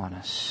upon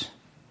us.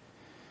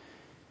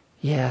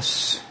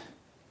 Yes,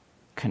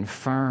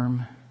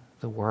 confirm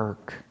the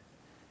work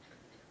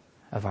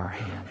of our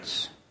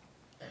hands.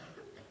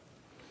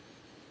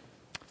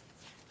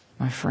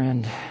 My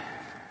friend,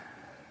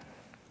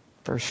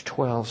 verse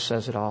 12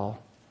 says it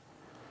all.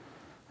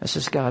 This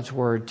is God's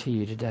word to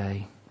you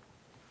today.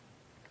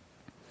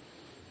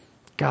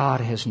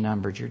 God has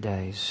numbered your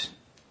days.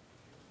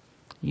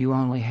 You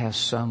only have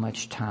so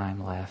much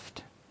time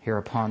left here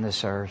upon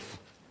this earth.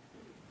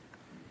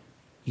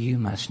 you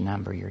must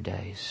number your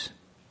days.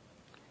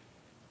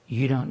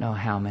 You don't know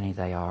how many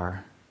they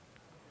are,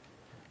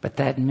 but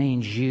that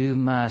means you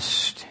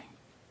must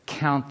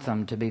count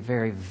them to be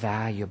very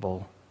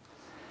valuable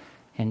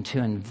and to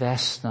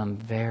invest them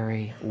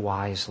very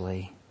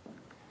wisely.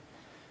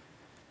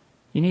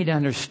 You need to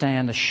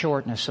understand the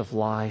shortness of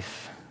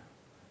life,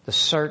 the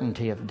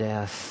certainty of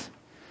death,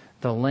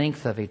 the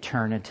length of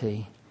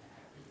eternity.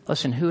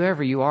 Listen,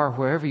 whoever you are,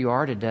 wherever you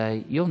are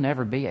today, you'll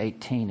never be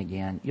 18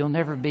 again. You'll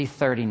never be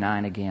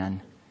 39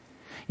 again.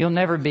 You'll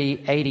never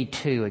be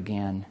 82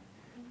 again.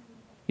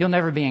 You'll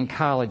never be in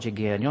college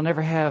again. You'll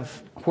never have,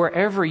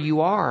 wherever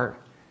you are,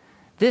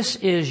 this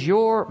is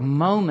your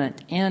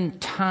moment in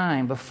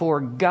time before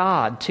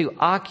God to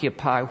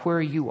occupy where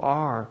you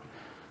are,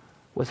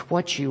 with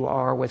what you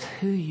are, with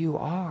who you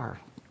are.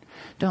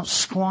 Don't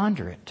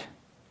squander it.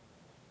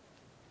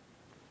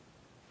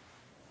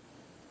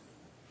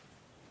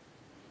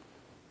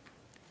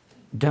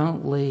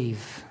 Don't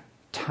leave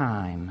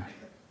time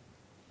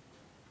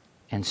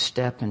and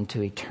step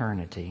into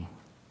eternity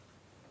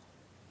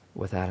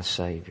without a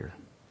Savior.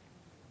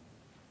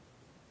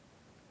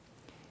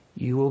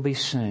 You will be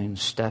soon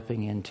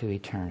stepping into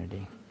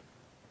eternity.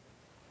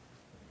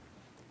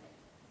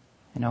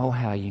 And oh,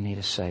 how you need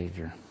a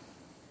Savior.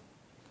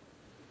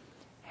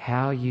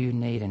 How you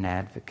need an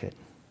advocate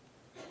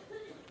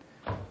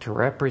to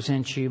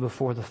represent you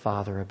before the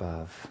Father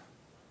above.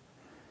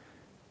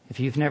 If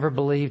you've never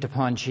believed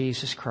upon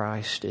Jesus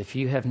Christ, if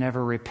you have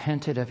never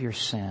repented of your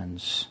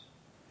sins,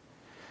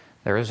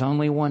 there is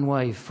only one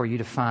way for you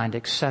to find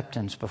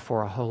acceptance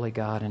before a holy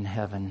God in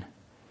heaven.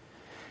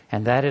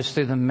 And that is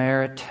through the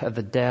merit of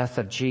the death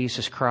of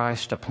Jesus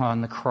Christ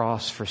upon the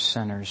cross for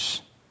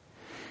sinners.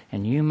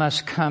 And you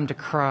must come to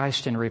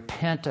Christ and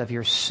repent of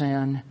your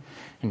sin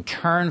and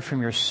turn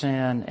from your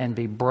sin and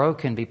be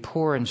broken, be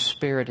poor in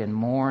spirit and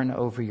mourn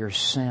over your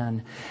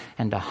sin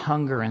and to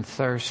hunger and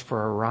thirst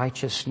for a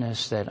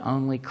righteousness that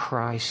only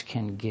Christ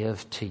can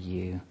give to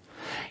you.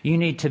 You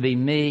need to be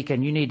meek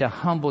and you need to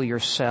humble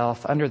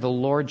yourself under the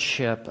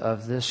lordship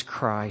of this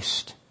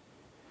Christ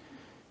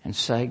and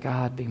say,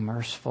 God, be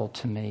merciful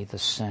to me, the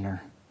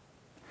sinner.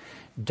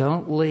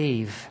 Don't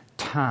leave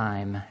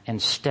time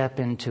and step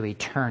into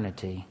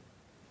eternity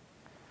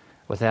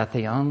without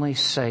the only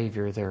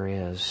Savior there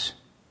is.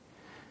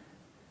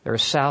 There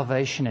is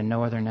salvation in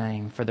no other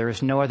name, for there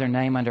is no other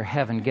name under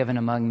heaven given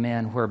among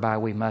men whereby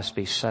we must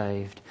be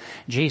saved.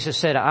 Jesus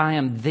said, I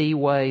am the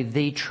way,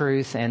 the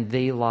truth, and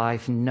the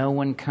life. No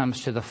one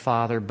comes to the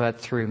Father but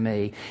through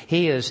me.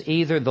 He is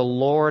either the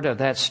Lord of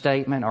that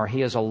statement or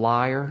he is a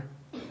liar.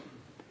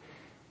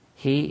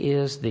 He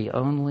is the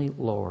only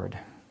Lord.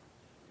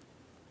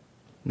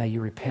 May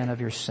you repent of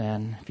your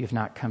sin if you've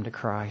not come to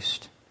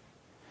Christ.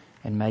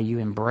 And may you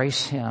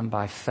embrace Him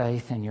by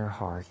faith in your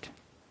heart.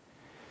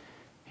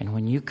 And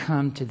when you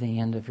come to the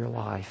end of your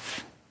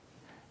life,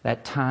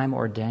 that time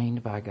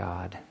ordained by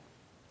God,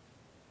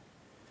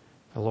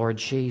 the Lord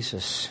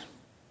Jesus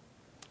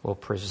will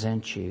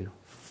present you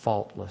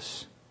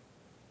faultless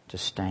to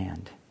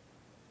stand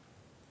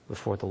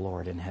before the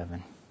Lord in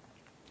heaven.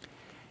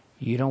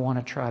 You don't want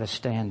to try to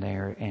stand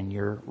there in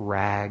your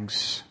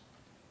rags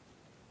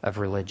of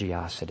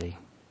religiosity.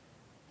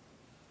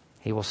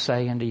 He will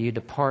say unto you,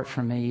 depart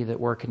from me, ye that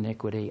work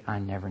iniquity, I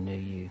never knew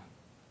you.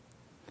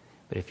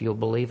 But if you'll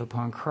believe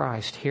upon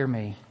Christ, hear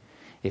me,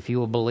 if you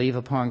will believe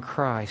upon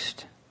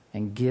Christ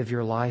and give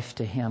your life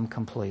to Him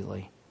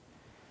completely,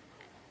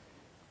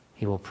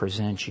 He will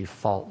present you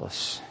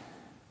faultless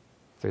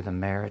through the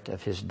merit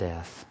of His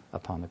death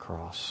upon the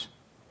cross.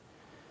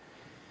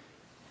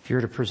 If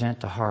you're to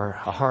present a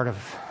heart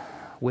of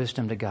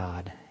wisdom to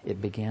God,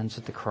 it begins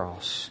at the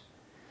cross,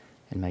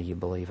 and may you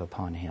believe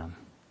upon Him.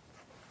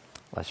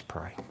 Let's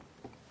pray.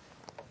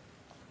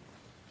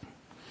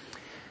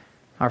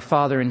 Our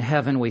Father in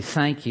heaven, we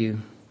thank you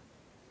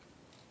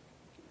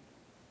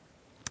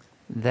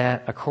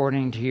that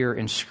according to your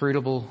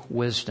inscrutable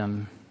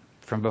wisdom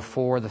from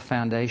before the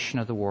foundation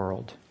of the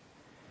world,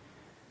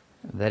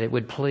 that it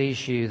would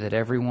please you that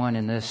everyone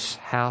in this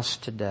house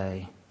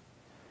today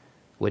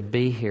would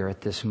be here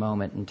at this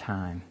moment in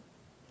time.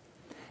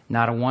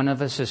 Not a one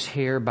of us is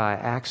here by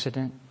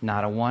accident.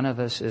 Not a one of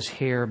us is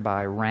here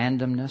by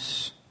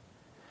randomness.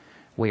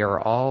 We are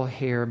all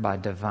here by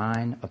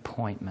divine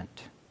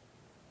appointment.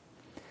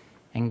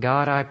 And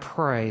God, I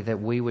pray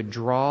that we would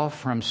draw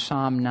from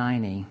Psalm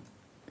 90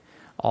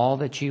 all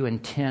that you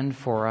intend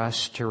for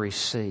us to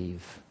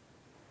receive.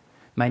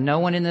 May no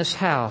one in this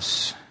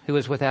house who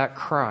is without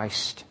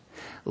Christ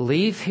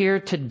leave here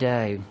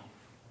today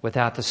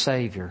without the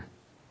Savior.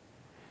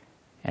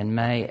 And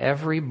may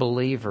every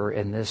believer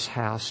in this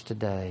house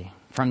today,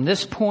 from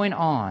this point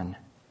on,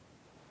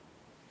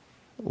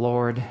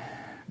 Lord,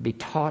 be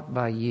taught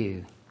by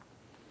you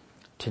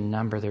to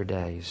number their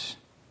days,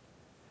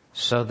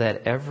 so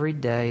that every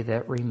day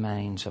that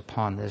remains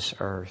upon this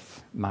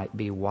earth might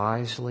be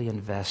wisely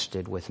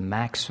invested with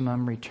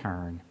maximum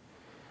return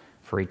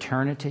for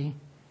eternity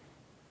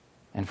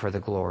and for the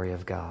glory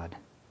of God.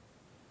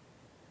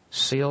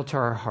 Seal to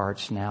our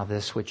hearts now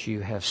this which you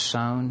have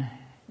sown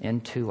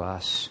into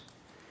us.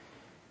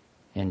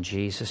 In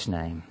Jesus'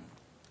 name,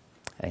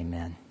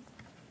 amen.